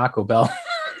with Taco Bell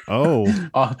Oh,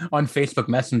 on Facebook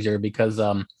Messenger because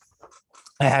I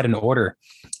had an order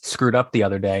screwed up the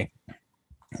other day,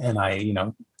 and I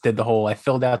did the whole. I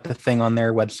filled out the thing on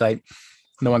their website.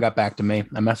 No one got back to me.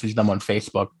 I messaged them on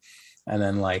Facebook, and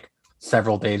then like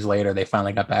several days later, they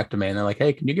finally got back to me, and they're like,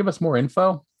 "Hey, can you give us more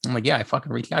info?" I'm like, "Yeah, I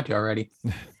fucking reached out to you already."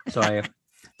 So I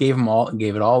gave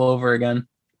it all over again.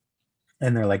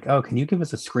 And they're like, "Oh, can you give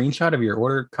us a screenshot of your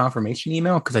order confirmation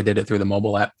email?" Because I did it through the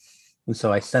mobile app. And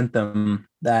so I sent them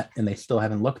that, and they still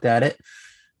haven't looked at it.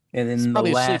 And It's in the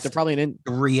probably asleep. last They're probably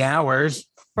 3 hours,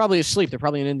 probably asleep. They're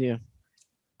probably in India.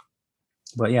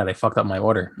 but yeah, they fucked up my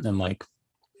order. And like,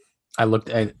 I looked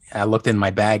in my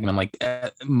bag, and I'm like,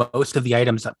 most of the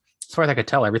items, as far as I could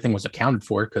tell, everything was accounted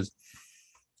for because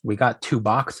we got 2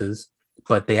 boxes,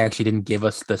 but they actually didn't give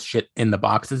us the shit in the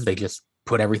boxes. They just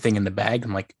put everything in the bag.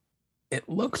 I'm like, it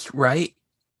looks right.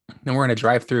 And we're in a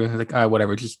drive-through. And like,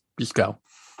 whatever, just go.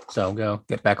 So go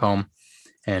get back home,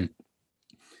 and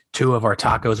 2 of our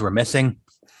tacos were missing.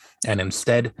 And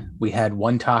instead, we had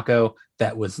one taco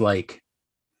that was like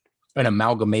an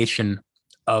amalgamation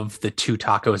of the 2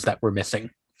 tacos that were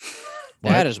missing.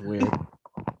 That is weird.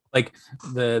 Like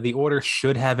the order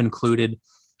should have included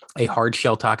a hard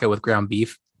shell taco with ground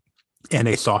beef and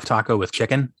a soft taco with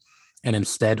chicken, and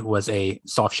instead was a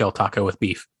soft shell taco with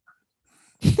beef.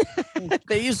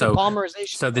 They used So- the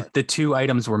polymerization. So the 2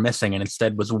 items were missing, and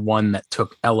instead was one that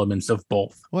took elements of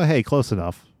both. Well, hey, close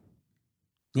enough.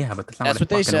 Yeah, but that's not That's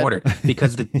what I what they fucking said. ordered.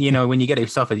 Because when you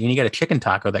get a chicken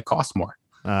taco that costs more.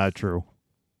 True.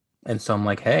 And so I'm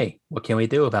like, hey, what can we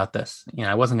do about this?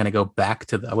 I wasn't going to go back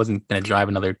I wasn't going to drive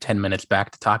another 10 minutes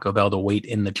back to Taco Bell to wait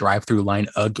in the drive-through line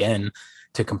again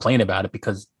to complain about it,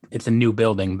 because it's a new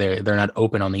building. They're not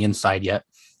open on the inside yet.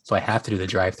 So I have to do the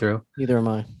drive-through. Neither am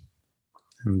I.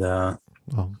 And Well,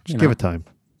 just You give know. it time.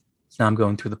 so now I'm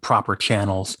going through the proper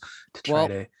channels to try Well,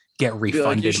 to get Feel like you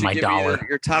refunded should my give dollar.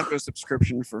 Your taco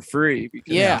subscription for free.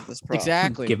 Because Yeah, of this problem.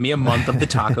 Exactly. Give me a month of the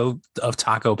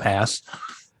Taco Pass.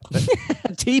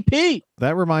 TP.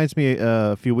 That reminds me,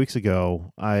 a few weeks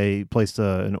ago, I placed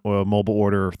a mobile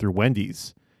order through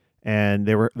Wendy's, and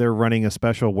they're running a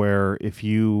special where if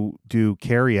you do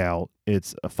carry out,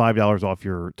 it's $5 off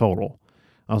your total.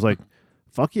 I was like,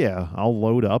 fuck yeah, I'll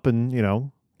load up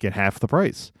and get half the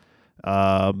price.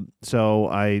 So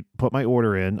I put my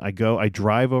order in. I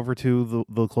drive over to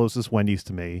the closest Wendy's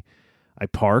to me. I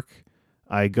park.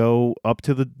 I go up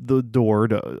to the door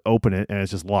to open it, and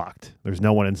it's just locked. There's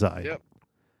no one inside. Yep.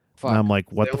 And I'm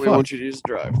like, what They the only fuck? want you to just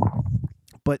drive.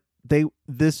 But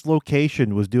this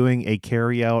location was doing a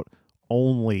carry out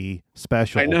only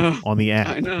special I know. on the app.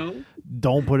 I know.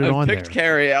 Don't put it I've on there. picked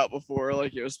carry out before,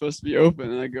 like it was supposed to be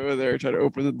open, and I go there, try to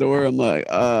open the door. I'm like,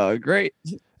 great.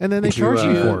 And then they Did you, charge you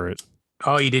uh, for it.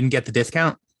 Oh, you didn't get the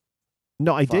discount?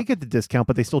 No, I fuck. did get the discount,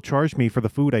 but they still charged me for the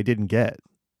food I didn't get.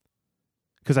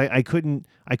 Because I couldn't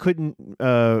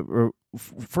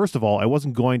first of all, I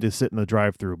wasn't going to sit in the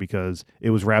drive-through because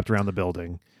it was wrapped around the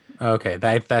building. Okay,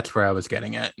 that's where I was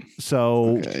getting at.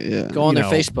 So Okay, yeah. Go on You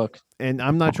their know, Facebook. and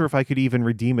I'm not sure if I could even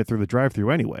redeem it through the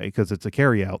drive-through anyway, because it's a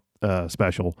carry-out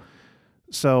special.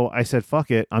 So I said,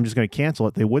 fuck it, I'm just going to cancel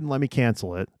it. They wouldn't let me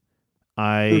cancel it.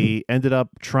 I ended up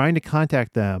trying to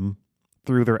contact them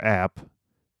through their app.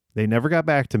 They never got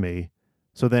back to me.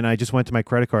 So then I just went to my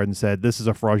credit card and said, this is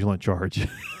a fraudulent charge.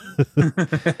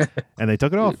 And they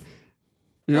took it off.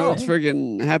 You know, Oh. it's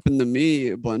friggin' happened to me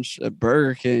a bunch at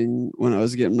Burger King when I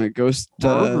was getting my ghost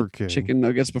Burger King. chicken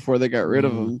nuggets before they got rid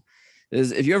of them.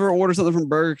 Is if you ever order something from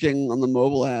Burger King on the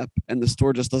mobile app and the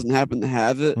store just doesn't happen to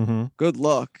have it, hmm good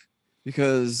luck,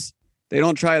 because they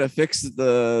don't try to fix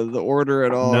the order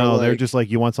at all. No, or, they're like, just like,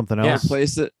 you want something Yeah. else?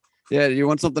 replace it. Yeah, you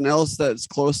want something else that's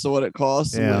close to what it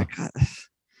costs. I'm Yeah. like, God.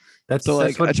 That's So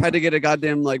that's like what, I tried to get a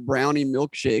goddamn like brownie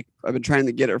milkshake. I've been trying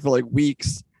to get it for like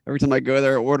weeks. Every time I go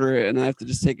there, order it, and I have to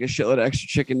just take a shitload of extra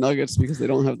chicken nuggets because they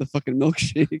don't have the fucking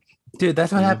milkshake. dude.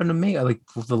 That's what Yeah. happened to me. Like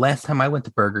the last time I went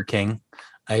to Burger King,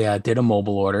 I did a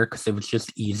mobile order because it was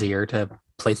just easier to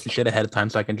place the shit ahead of time,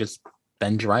 so I can just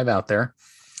then drive out there,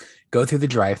 go through the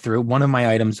drive-through. One of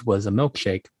my items was a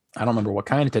milkshake. I don't remember what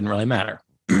kind. It didn't really matter.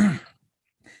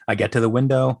 I get to the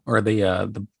window or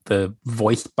the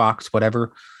voice box,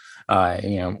 whatever.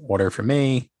 Order for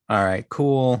me. All right,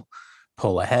 cool.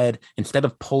 Pull ahead. Instead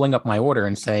of pulling up my order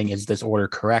and saying, "Is this order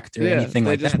correct?" or anything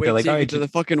they like just that, wait they're like, till "Oh, you you get to the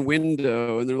fucking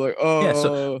window, and they're like, "Oh, Yeah,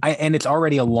 so and it's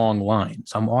already a long line.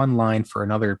 So I'm online for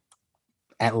another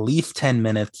at least 10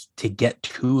 minutes to get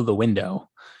to the window.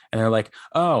 And they're like,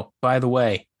 oh, by the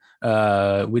way,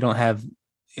 we don't have,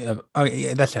 oh,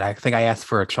 yeah, that's it. I think I asked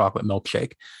for a chocolate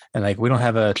milkshake. And like, we don't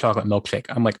have a chocolate milkshake.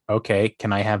 I'm like, okay,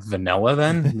 can I have vanilla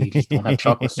then? We just don't have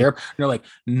chocolate syrup. And they're like,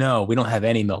 no, we don't have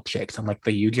any milkshakes. I'm like,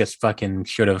 but you just fucking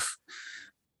should have.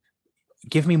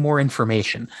 Give me more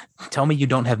information. Tell me you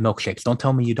don't have milkshakes. Don't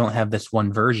tell me you don't have this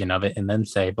one version of it and then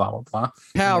say blah, blah, blah.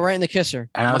 Pal, right in the kisser.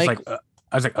 And I was Mike,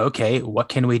 like, okay, what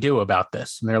can we do about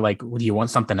this? And they're like, well, do you want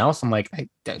something else? I'm like,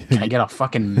 can I get a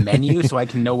fucking menu so I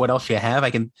can know what else you have?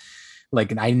 I can,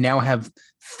 like, I now have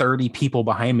 30 people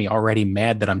behind me already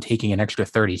mad that I'm taking an extra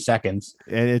 30 seconds.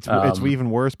 And it's even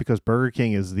worse because Burger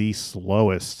King is the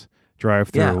slowest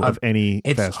drive-through Yeah, of any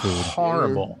It's fast food.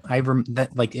 horrible.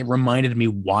 It reminded me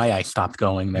why I stopped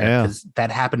going there, Yeah. because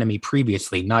that happened to me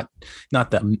previously. Not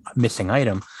the missing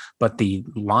item, but the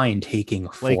line taking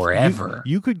Like, forever.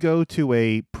 You could go to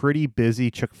a pretty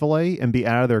busy Chick-fil-A and be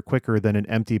out of there quicker than an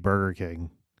empty Burger King.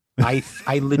 I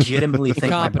legitimately think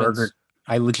Incompetence.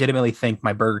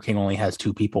 my Burger King only has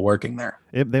 2 people working there.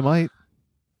 They might.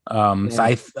 So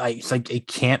it's like it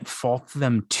can't fault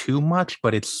them too much,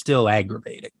 but it's still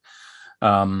aggravating.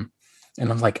 And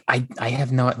I'm like, I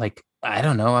have no, like, I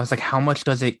don't know. I was like, how much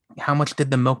did the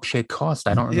milkshake cost?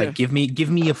 I don't like, give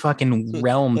me a fucking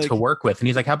realm to work with. And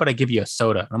he's like, how about I give you a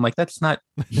soda? And I'm like, that's not.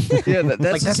 Yeah, that's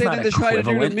like, the same thing they try to do to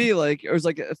equivalent. me. Like it was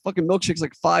like a fucking milkshake's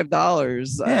like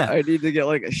 $5. Yeah. I need to get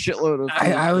like a shitload of.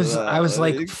 I was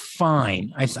like,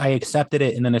 fine. I accepted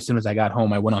it, and then as soon as I got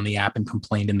home, I went on the app and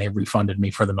complained, and they refunded me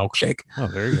for the milkshake. Oh,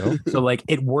 there you go. So like,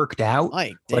 it worked out,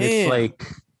 Like, but it's damn. like,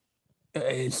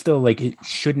 it's still like it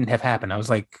shouldn't have happened. I was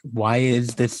like, why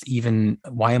is this even?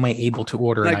 Why am I able to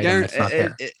order an item that's not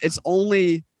there? It's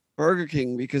only Burger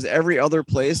King because every other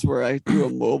place where I do a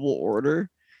mobile order,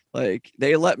 like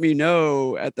they let me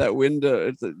know at that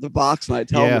window, the box, and I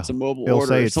tell them it's a mobile they'll order.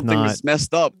 say If it's something not. is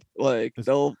messed up, like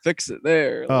they'll fix it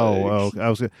there. Oh, I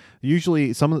was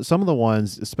usually some of the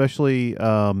ones, especially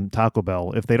Taco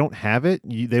Bell, if they don't have it,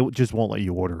 they just won't let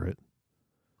you order it.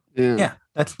 Yeah.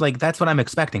 That's what I'm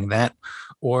expecting. That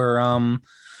or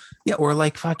or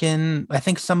like fucking, I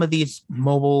think some of these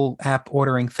mobile app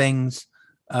ordering things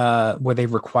where they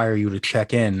require you to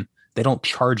check in, they don't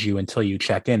charge you until you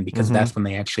check in because that's when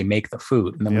they actually make the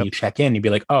food. And then when you check in, you'd be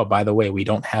like, oh, by the way, we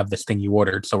don't have this thing you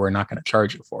ordered, so we're not going to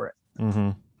charge you for it.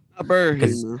 A Burger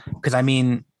King. Because I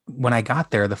mean, when I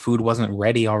got there, the food wasn't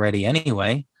ready already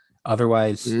anyway.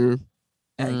 Otherwise, I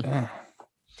don't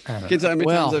Can't tell how many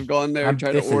times I've gone there and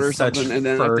tried to order something and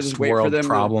then I have to just wait for them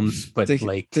problems, but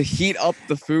to heat up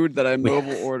the food that I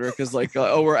mobile order because like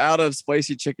we're out of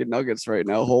spicy chicken nuggets right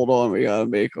now. Hold on, we gotta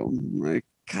make them. I'm like,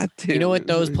 God damn. You know what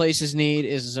those places need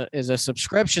is a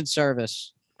subscription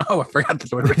service. Oh, I forgot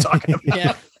that's what we were talking about.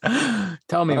 Yeah.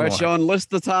 Tell me All right, more. Sean, list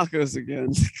the tacos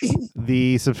again.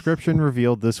 The subscription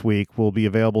revealed this week will be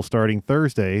available starting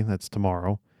Thursday. That's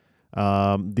tomorrow.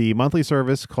 The monthly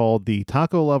service called the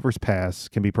Taco Lovers Pass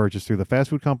can be purchased through the fast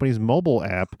food company's mobile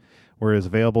app, where it is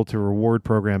available to reward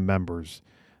program members.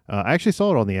 I actually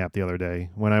saw it on the app the other day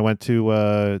when I went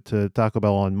to Taco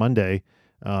Bell on Monday.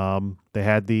 They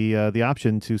had the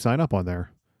option to sign up on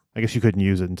there. I guess you couldn't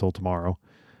use it until tomorrow.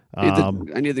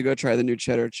 I need to go try the new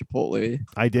cheddar chipotle.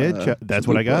 I did. That's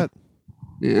what I got.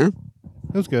 Yeah,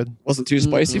 it was good. Wasn't too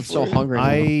spicy. I'm so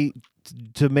hungry.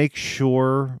 To make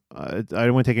sure I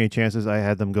don't want to take any chances, I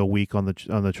had them go weak on the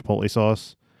chipotle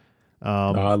sauce.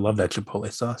 I love that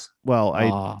chipotle sauce. Well,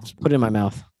 I put it in my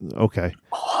mouth. Okay.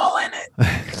 All in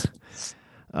it.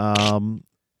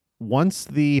 Once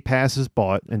the pass is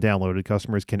bought and downloaded,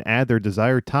 customers can add their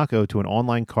desired taco to an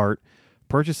online cart,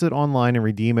 purchase it online, and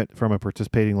redeem it from a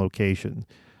participating location.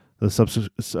 The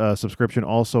subscription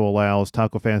also allows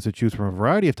taco fans to choose from a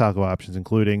variety of taco options,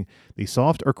 including the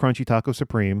soft or crunchy taco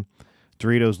supreme,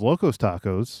 Doritos Locos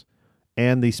Tacos,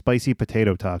 and the spicy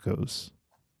potato tacos.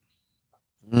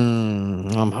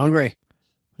 I'm hungry.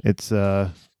 It's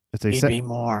a Give me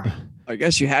more. I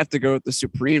guess you have to go with the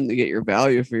Supreme to get your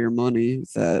value for your money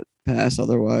with that pass.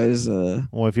 Otherwise,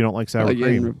 well, if you don't like sour you're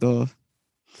getting cream, ripped off.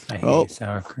 I hate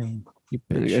sour cream.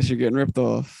 I guess you're getting ripped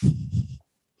off.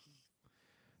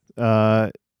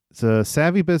 it's a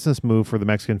savvy business move for the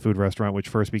Mexican food restaurant, which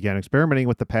first began experimenting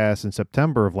with the pass in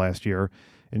September of last year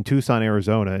in Tucson,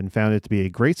 Arizona, and found it to be a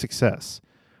great success.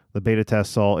 The beta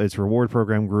test saw its reward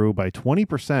program grew by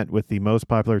 20%, with the most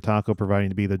popular taco providing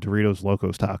to be the Doritos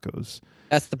Locos Tacos.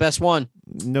 That's the best one.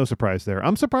 No surprise there.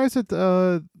 I'm surprised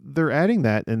that they're adding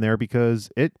that in there because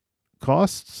it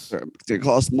costs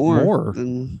more.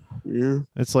 Than, yeah.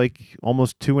 It's like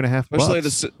almost $2.50. Especially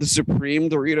the Supreme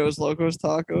Doritos Locos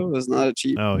Taco is not a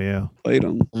cheap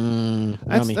item.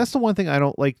 That's the one thing I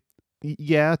don't like.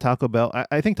 Yeah, Taco Bell.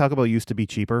 I think Taco Bell used to be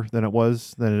cheaper than it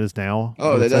is now.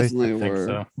 Oh, they definitely were.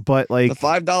 So. But like the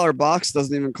 $5 box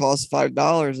doesn't even cost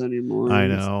 $5 anymore. I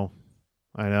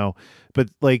know. But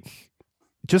like,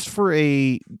 just for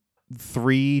a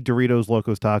 3 Doritos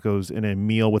Locos Tacos and a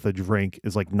meal with a drink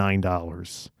is like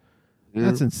 $9. Yeah.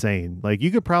 That's insane. Like,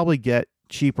 you could probably get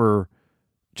cheaper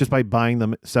just by buying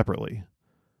them separately.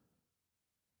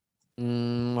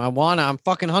 I'm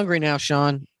fucking hungry now,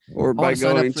 Sean. Or by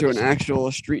going to an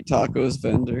actual street tacos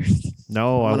vendor.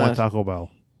 No, I want Taco Bell.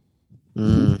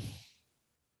 Well,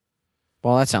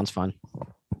 that sounds fun.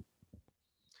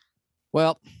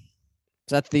 Well, is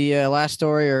that the last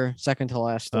story or second to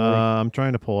last story? I'm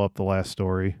trying to pull up the last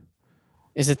story.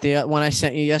 Is it the one I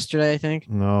sent you yesterday, I think?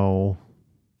 No.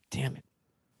 Damn it.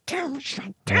 Damn it,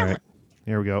 Sean. Damn it.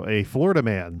 Here we go. A Florida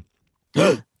man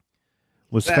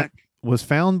was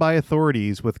found by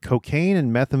authorities with cocaine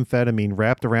and methamphetamine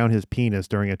wrapped around his penis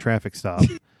during a traffic stop,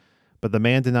 but the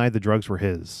man denied the drugs were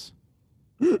his.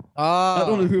 I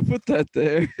don't know who put that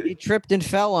there. He tripped and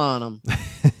fell on him.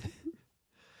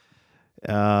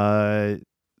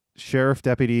 Sheriff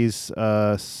deputies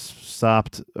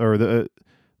stopped, or the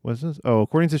what's this? Oh,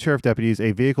 according to sheriff deputies,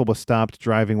 a vehicle was stopped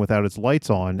driving without its lights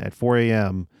on at 4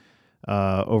 a.m.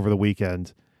 Over the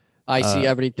weekend. I see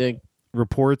everything.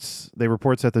 Reports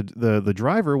that the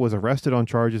driver was arrested on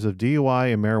charges of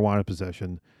DUI and marijuana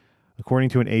possession. According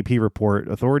to an AP report,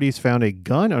 authorities found a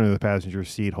gun under the passenger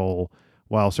seat hole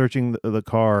while searching the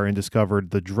car and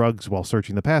discovered the drugs while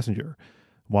searching the passenger.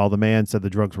 While the man said the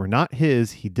drugs were not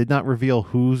his, he did not reveal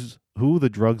who the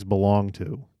drugs belonged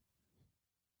to.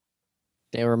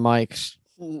 They were Mike's.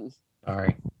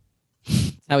 Sorry.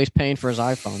 Now he's paying for his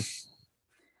iPhone.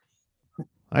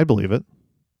 I believe it.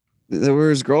 They were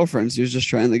his girlfriends. He was just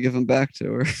trying to give them back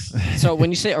to her. So when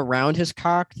you say around his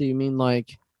cock, do you mean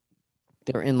like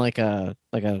they're in like a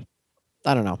I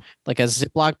don't know, like a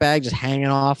Ziploc bag just hanging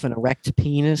off an erect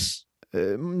penis?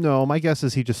 No, my guess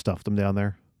is he just stuffed them down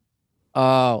there.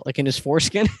 Oh, like in his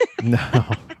foreskin? No,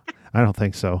 I don't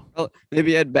think so. Well,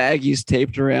 maybe he had baggies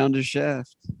taped around his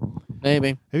shaft. Maybe.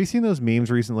 Have you seen those memes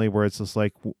recently where it's just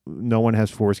like no one has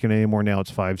foreskin anymore? Now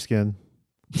it's 5 skin.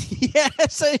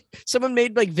 Yes. Someone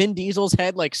made like Vin Diesel's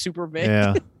head like super big.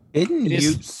 Yeah. Didn't It you?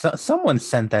 is- Someone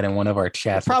sent that in one of our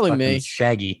chats. Probably Fucking me.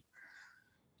 Shaggy.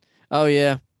 Oh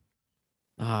yeah.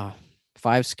 Ah,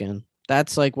 5 skin.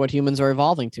 That's like what humans are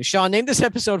evolving to. Sean, name this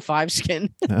episode 5 skin.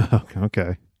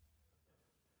 Okay.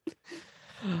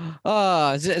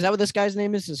 Is that what this guy's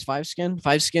name is? Is 5 skin?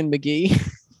 5 skin McGee.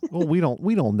 Well, we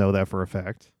don't know that for a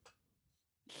fact.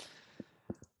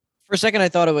 For a second, I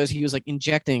thought he was like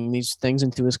injecting these things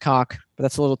into his cock, but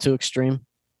that's a little too extreme.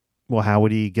 Well, how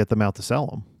would he get them out to sell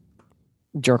them?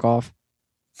 Jerk off.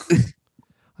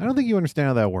 I don't think you understand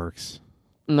how that works.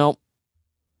 Nope.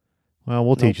 Well,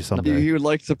 we'll teach you He someday. would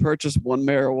like to purchase one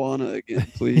marijuana again,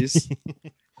 please.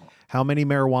 How many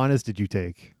marijuanas did you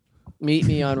take? Meet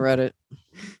me on Reddit.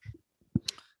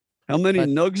 How many But-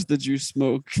 nugs did you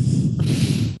smoke?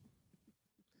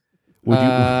 Would you?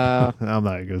 Uh, I'm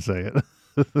not gonna say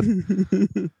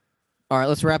it. All right,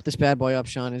 let's wrap this bad boy up,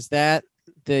 Sean. Is that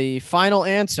the final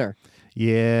answer?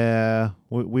 Yeah,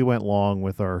 we went long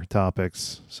with our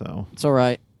topics, so It's all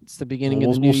right. It's the beginning We'll-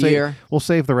 of the we'll new say- year. we'll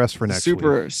save the rest for next week.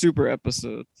 Super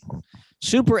episode.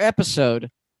 Super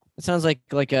episode. It sounds like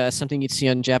something you'd see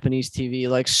on Japanese TV,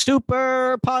 like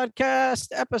super podcast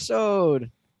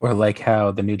episode. Or like how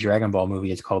the new Dragon Ball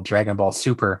movie is called Dragon Ball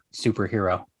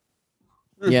Superhero.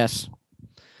 Yes.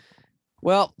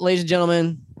 Well, ladies and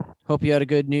gentlemen, hope you had a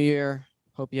good new year.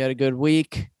 Hope you had a good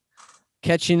week.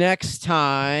 Catch you next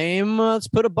time. Let's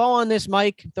put a bow on this,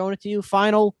 Mike. I'm throwing it to you.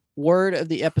 Final word of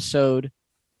the episode.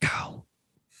 Go.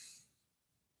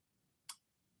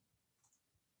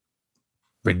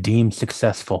 Redeemed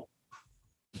successful.